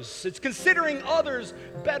others. It's considering others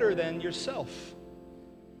better than yourself.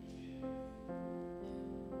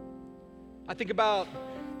 I think about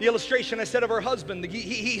The illustration I said of her husband,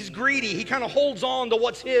 he's greedy. He kind of holds on to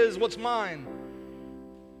what's his, what's mine.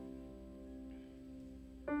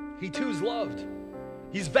 He too is loved.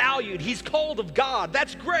 He's valued. He's called of God.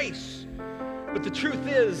 That's grace. But the truth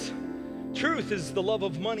is the love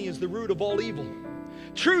of money is the root of all evil.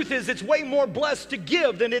 Truth is it's way more blessed to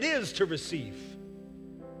give than it is to receive.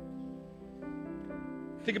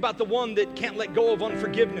 Think about the one that can't let go of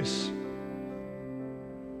unforgiveness.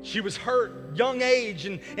 She was hurt, young age,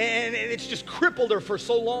 and it's just crippled her for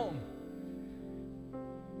so long.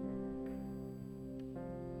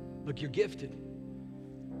 Look, you're gifted.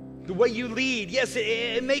 The way you lead, yes,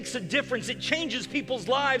 it makes a difference. It changes people's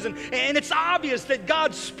lives, and it's obvious that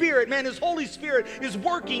God's Spirit, man, His Holy Spirit is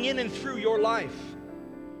working in and through your life.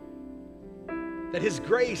 That His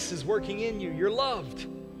grace is working in you. You're loved.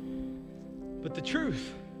 But the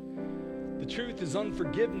truth is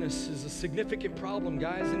unforgiveness is a significant problem,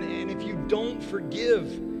 guys. And if you don't forgive,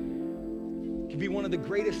 it can be one of the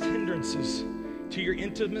greatest hindrances to your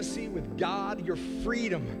intimacy with God, your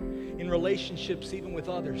freedom in relationships, even with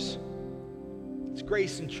others. It's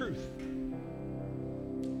grace and truth.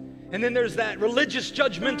 And then there's that religious,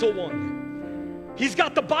 judgmental one. He's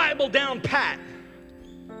got the Bible down pat.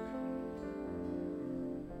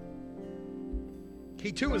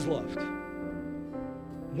 He too is loved.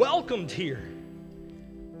 Welcomed here.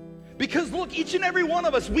 Because look, each and every one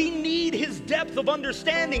of us, we need His depth of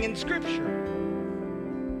understanding in Scripture.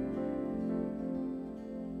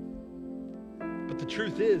 But the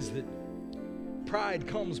truth is that pride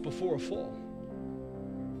comes before a fall.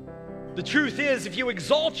 The truth is, if you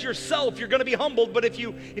exalt yourself, you're going to be humbled. But if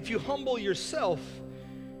you humble yourself,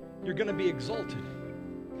 you're going to be exalted.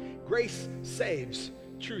 Grace saves,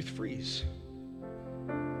 truth frees.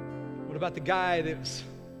 What about the guy that's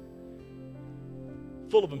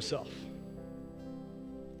full of himself?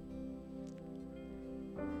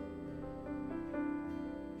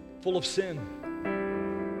 Full of sin.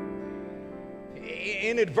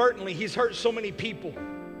 Inadvertently, he's hurt so many people.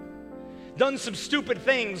 Done some stupid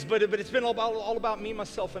things, but it's been all about me,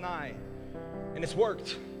 myself, and I. And it's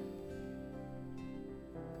worked.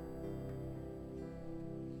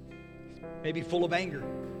 Maybe full of anger.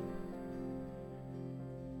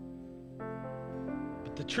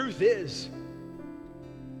 But the truth is,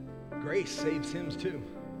 grace saves him too.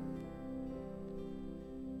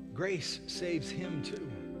 Grace saves him too.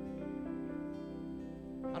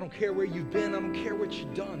 I don't care where you've been. I don't care what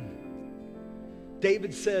you've done.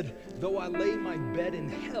 David said, though I lay my bed in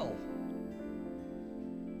hell,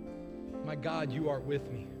 my God, you are with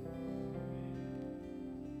me.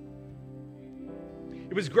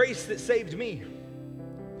 It was grace that saved me.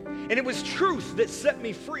 And it was truth that set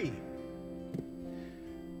me free.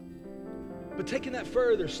 But taking that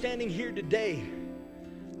further, standing here today,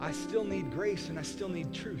 I still need grace and I still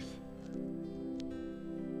need truth.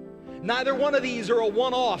 Neither one of these are a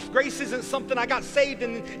one-off. Grace isn't something I got saved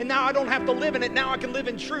and now I don't have to live in it. Now I can live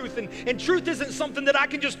in truth. And truth isn't something that I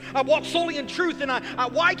walk solely in truth. And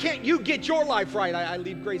why can't you get your life right? I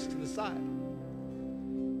leave grace to the side.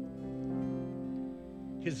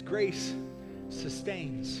 His grace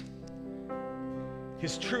sustains.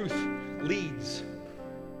 His truth leads.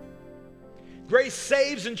 Grace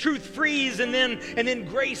saves and truth frees, and then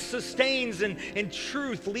grace sustains and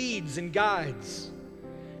truth leads and guides.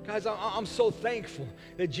 Guys, I'm so thankful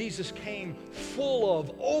that Jesus came full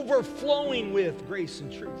of, overflowing with grace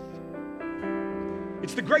and truth.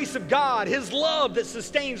 It's the grace of God, His love that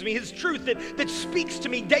sustains me, His truth that speaks to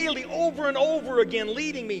me daily over and over again,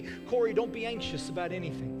 leading me. Corey, don't be anxious about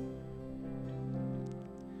anything.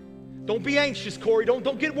 Don't be anxious, Corey.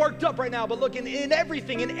 Don't get worked up right now. But look, in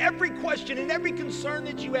everything, in every question, in every concern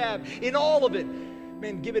that you have, in all of it,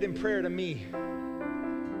 man, give it in prayer to me.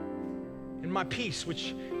 And my peace,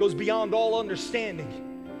 which goes beyond all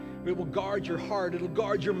understanding, it will guard your heart. It'll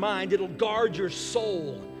guard your mind. It'll guard your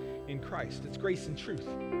soul in Christ. It's grace and truth.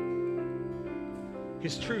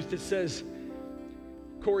 His truth that says,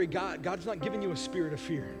 Corey, God's not giving you a spirit of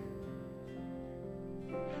fear.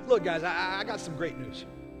 Look, guys, I got some great news.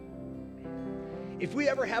 If we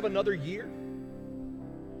ever have another year,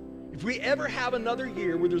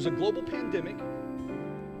 where there's a global pandemic,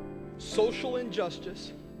 social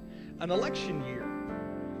injustice, an election year,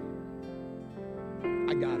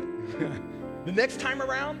 I got it. The next time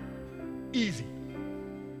around, easy.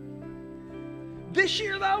 This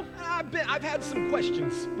year, though, I've had some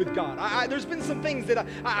questions with God. There's been some things that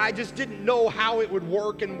I just didn't know how it would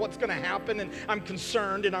work and what's going to happen, and I'm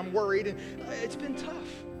concerned and I'm worried, and it's been tough.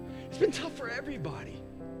 It's been tough for everybody.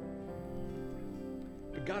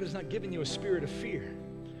 But God has not given you a spirit of fear,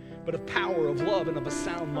 but of power, of love, and of a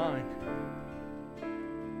sound mind.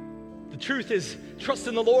 The truth is, trust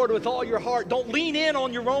in the Lord with all your heart. Don't lean in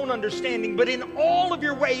on your own understanding, but in all of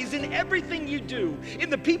your ways, in everything you do, in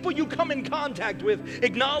the people you come in contact with,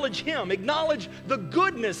 acknowledge Him. Acknowledge the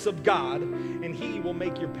goodness of God, and He will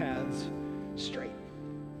make your paths straight.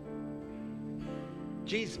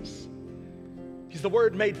 Jesus. He's the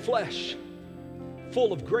Word made flesh,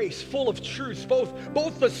 full of grace, full of truth,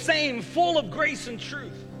 both the same, full of grace and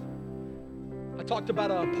truth. I talked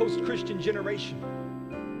about a post-Christian generation.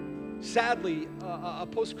 Sadly, a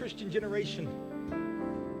post-Christian generation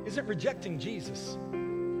isn't rejecting Jesus.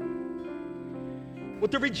 What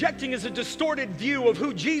they're rejecting is a distorted view of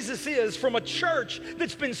who Jesus is from a church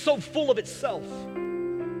that's been so full of itself.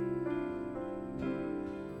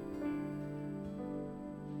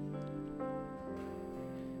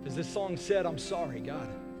 As this song said, I'm sorry, God.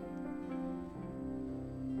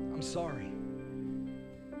 I'm sorry.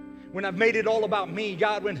 When I've made it all about me,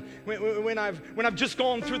 God, when I've just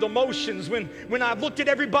gone through the motions, when I've looked at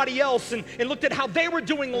everybody else and looked at how they were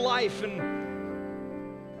doing life, and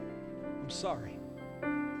I'm sorry.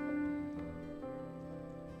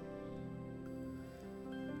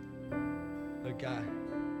 Look, God,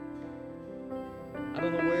 I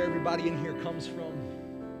don't know where everybody in here comes from,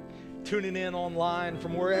 tuning in online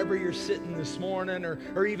from wherever you're sitting this morning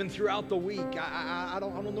or even throughout the week. I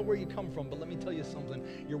don't know where you come from, but let me tell you something.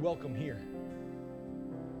 You're welcome here.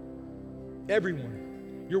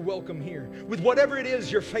 Everyone, you're welcome here. With whatever it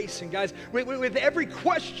is you're facing, guys, with every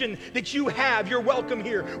question that you have, you're welcome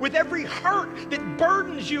here. With every hurt that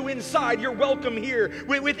burdens you inside, you're welcome here.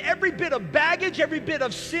 With every bit of baggage, every bit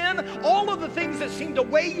of sin, all of the things that seem to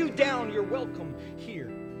weigh you down, you're welcome here.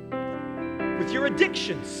 With your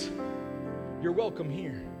addictions, you're welcome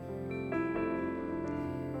here.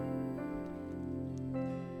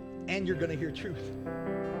 And you're going to hear truth.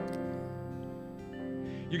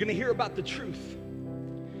 You're going to hear about the truth.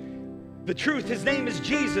 The truth, His name is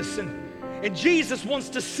Jesus, and Jesus wants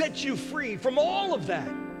to set you free from all of that.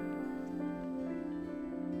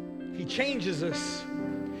 He changes us.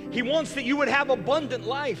 He wants that you would have abundant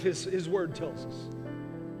life, His Word tells us.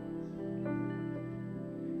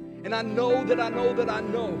 And I know that I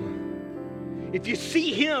know if you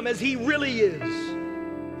see Him as He really is,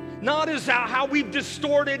 not as how we've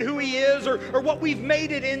distorted who He is or what we've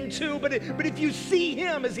made it into, but if you see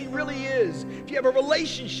Him as He really is, if you have a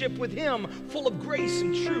relationship with Him full of grace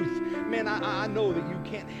and truth, man, I know that you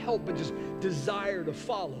can't help but just desire to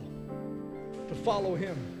follow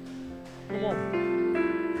Him. Come on.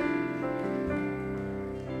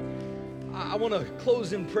 I want to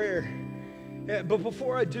close in prayer, but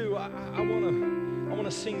before I do, I want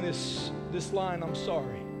to sing this line, I'm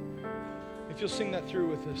sorry. If you'll sing that through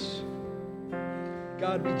with us.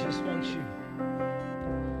 God, we just want you.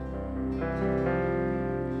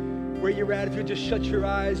 Where you're at, if you'll just shut your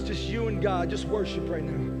eyes, just you and God, just worship right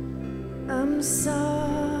now. I'm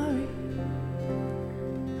sorry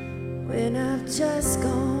when I've just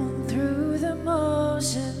gone through the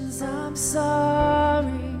motions. I'm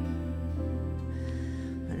sorry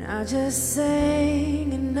when I just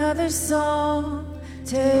sang another song.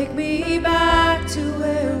 Take me back to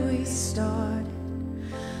where we started.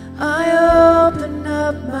 I open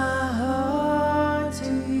up my heart to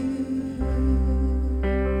you.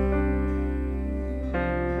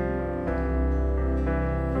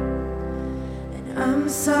 And I'm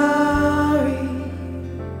sorry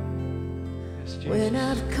when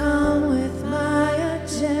I've come with my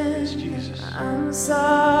agenda. I'm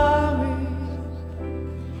sorry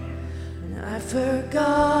when I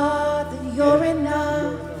forgot that you're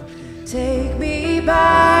enough. Take me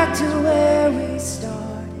back to where we started.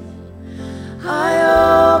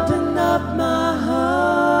 I open up my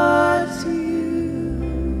heart to you.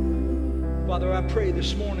 Father, I pray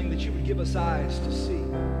this morning that you would give us eyes to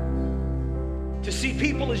see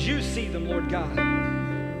people as you see them, Lord God.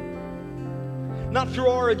 Not through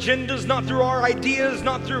our agendas, not through our ideas,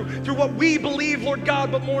 not through what we believe, Lord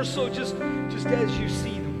God, but more so just as you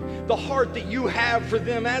see them. The heart that you have for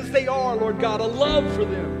them as they are, Lord God, a love for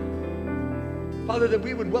them. Father, that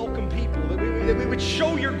we would welcome people, that we would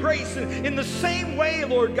show your grace in the same way,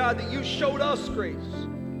 Lord God, that you showed us grace.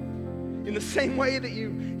 In the same way that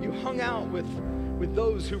you hung out with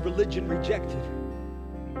those who religion rejected.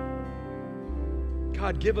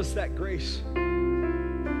 God, give us that grace.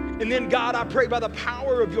 And then, God, I pray by the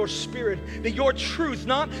power of your Spirit that your truth,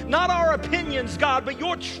 not our opinions, God, but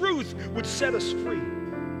your truth would set us free.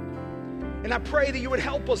 And I pray that you would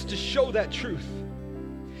help us to show that truth.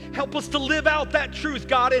 Help us to live out that truth,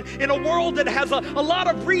 God, in a world that has a lot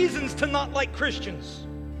of reasons to not like Christians.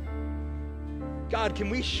 God, can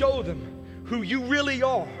we show them who you really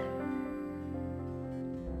are?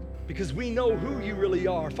 because we know who you really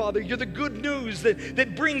are. Father, you're the good news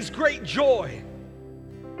that brings great joy.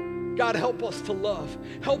 God, help us to love.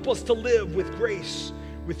 Help us to live with grace,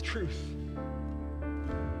 with truth.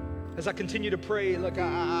 As I continue to pray, look,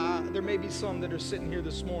 there may be some that are sitting here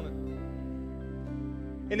this morning.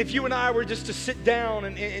 And if you and I were just to sit down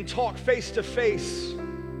and talk face to face,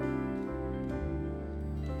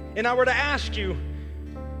 and I were to ask you,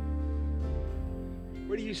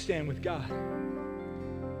 where do you stand with God?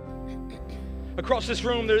 Across this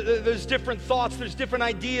room, there's different thoughts, there's different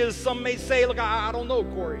ideas. Some may say, look, I don't know,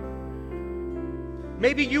 Corey.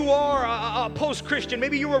 Maybe you are a post-Christian.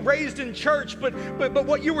 Maybe you were raised in church, but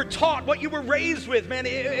what you were taught, what you were raised with, man,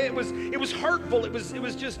 it was hurtful. It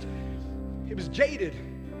was jaded.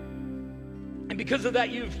 And because of that,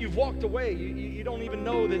 you've walked away. You don't even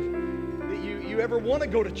know that you ever want to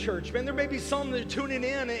go to church. Man, there may be some that are tuning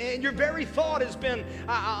in, and your very thought has been,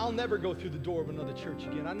 I'll never go through the door of another church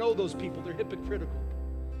again. I know those people. They're hypocritical.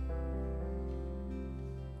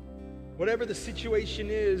 Whatever the situation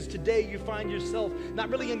is, today you find yourself not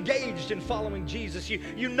really engaged in following Jesus.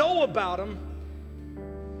 You know about him.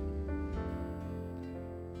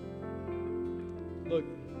 Look,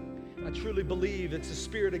 I truly believe it's the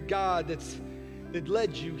Spirit of God that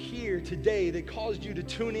led you here today, that caused you to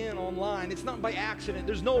tune in online. It's not by accident.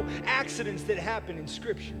 There's no accidents that happen in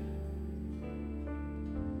Scripture.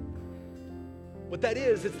 What that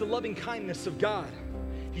is, it's the loving kindness of God.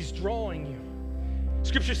 He's drawing you.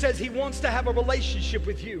 Scripture says he wants to have a relationship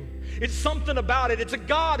with you. It's something about it. It's a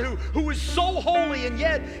God who is so holy, and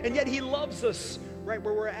yet he loves us right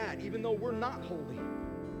where we're at, even though we're not holy.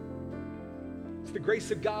 It's the grace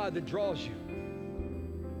of God that draws you.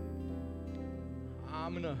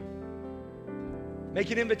 I'm going to make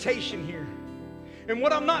an invitation here. And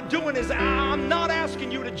what I'm not doing is I'm not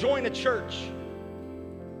asking you to join a church.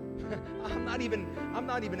 I'm not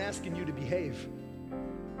even asking you to behave.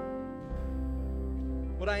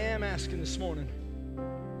 What I am asking this morning,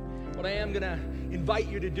 what I am going to invite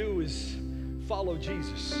you to do is follow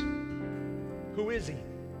Jesus. Who is he?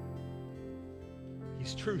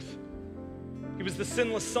 He's truth. He was the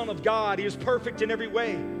sinless Son of God. He was perfect in every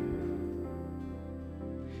way.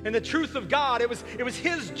 And the truth of God, it was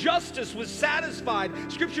his justice was satisfied.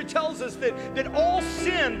 Scripture tells us that all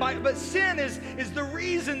sin, but sin is the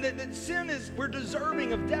reason that sin is, we're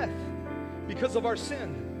deserving of death because of our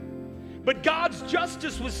sin. But God's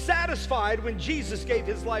justice was satisfied when Jesus gave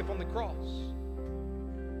his life on the cross.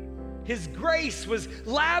 His grace was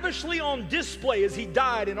lavishly on display as he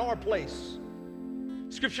died in our place.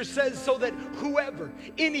 Scripture says so that whoever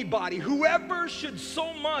should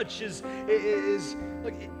so much is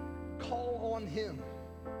like, call on him.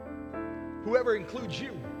 Whoever includes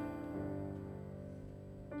you.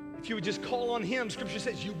 If you would just call on him, Scripture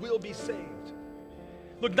says you will be saved.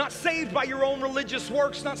 Look, not saved by your own religious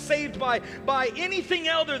works, not saved by anything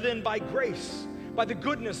other than by grace, by the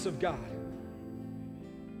goodness of God.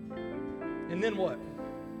 And then what?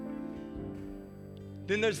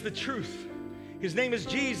 Then there's the truth. His name is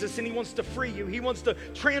Jesus, and he wants to free you. He wants to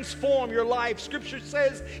transform your life. Scripture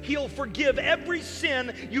says he'll forgive every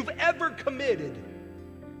sin you've ever committed.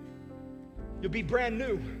 You'll be brand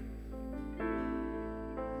new.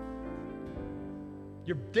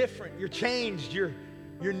 You're different. You're changed. You're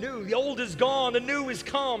new. The old is gone. The new is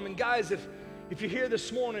come. And guys, if you're here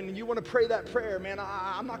this morning and you want to pray that prayer, man,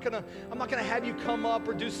 I'm not gonna have you come up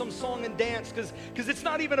or do some song and dance because it's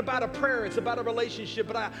not even about a prayer. It's about a relationship.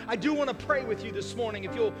 But I do want to pray with you this morning.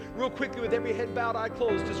 If you'll real quickly, with every head bowed, eye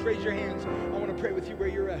closed, just raise your hands. I want to pray with you where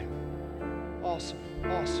you're at. Awesome.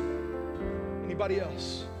 Awesome. Anybody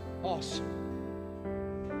else? Awesome.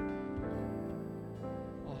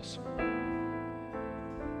 Awesome.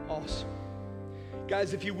 Awesome.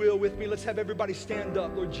 Guys, if you will, with me, let's have everybody stand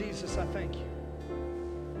up. Lord Jesus, I thank you.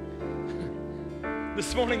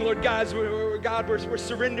 This morning, Lord, guys, we're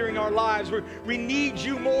surrendering our lives. We need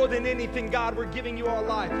you more than anything, God. We're giving you our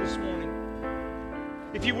life this morning.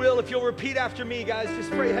 If you will, if you'll repeat after me, guys, just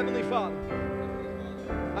pray, Heavenly Father,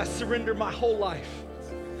 I surrender my whole life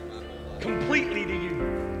completely to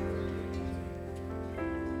you.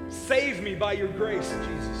 Save me by your grace,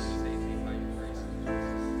 Jesus.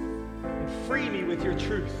 Free me with your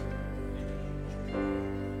truth.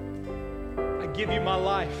 I give you my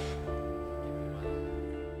life.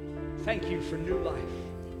 Thank you for new life.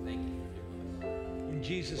 In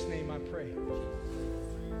Jesus' name I pray.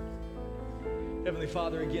 Heavenly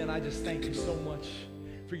Father, again, I just thank you so much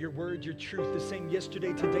for your word, your truth, the same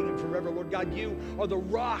yesterday, today, and forever. Lord God, you are the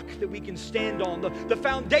rock that we can stand on, the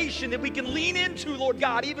foundation that we can lean into, Lord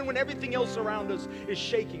God, even when everything else around us is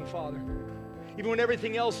shaking, Father. even when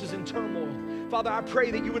everything else is in turmoil. Father, I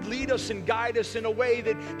pray that you would lead us and guide us in a way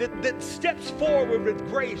that steps forward with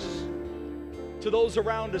grace to those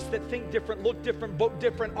around us that think different, look different, book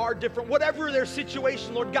different, are different, whatever their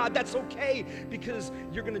situation, Lord God, that's okay because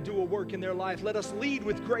you're going to do a work in their life. Let us lead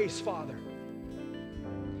with grace, Father,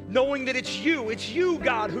 knowing that it's you,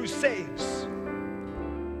 God, who saves.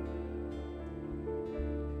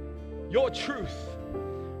 Your truth.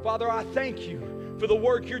 Father, I thank you for the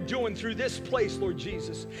work you're doing through this place, Lord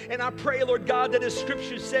Jesus. And I pray, Lord God, that as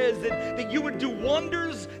Scripture says, that you would do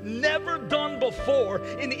wonders never done before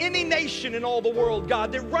in any nation in all the world,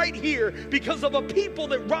 God. That right here, because of a people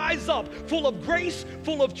that rise up full of grace,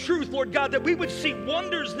 full of truth, Lord God, that we would see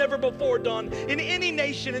wonders never before done in any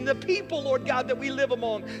nation. And the people, Lord God, that we live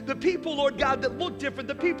among, the people, Lord God, that look different,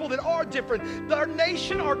 the people that are different, our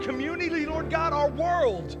nation, our community, Lord God, our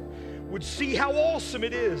world, would see how awesome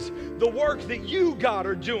it is, the work that you, God,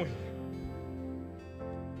 are doing.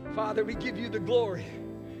 Father, we give you the glory.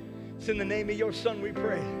 It's in the name of your Son we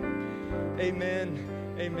pray. Amen,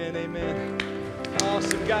 amen, amen.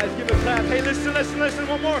 Awesome, guys, give a clap. Hey, listen,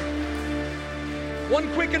 one more.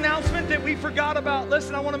 One quick announcement that we forgot about.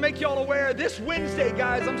 Listen, I want to make y'all aware. This Wednesday,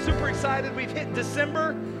 guys, I'm super excited. We've hit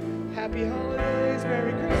December. Happy holidays,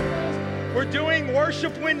 Merry Christmas. We're doing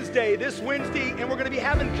Worship Wednesday this Wednesday, and we're going to be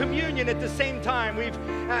having communion at the same time.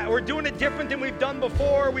 We're doing it different than we've done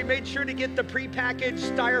before. We made sure to get the prepackaged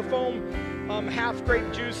styrofoam half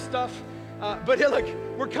grape juice stuff. But look,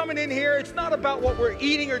 we're coming in here. It's not about what we're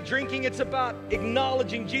eating or drinking. It's about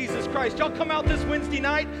acknowledging Jesus Christ. Y'all come out this Wednesday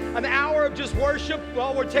night, an hour of just worship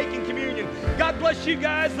while we're taking communion. God bless you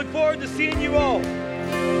guys. Look forward to seeing you all.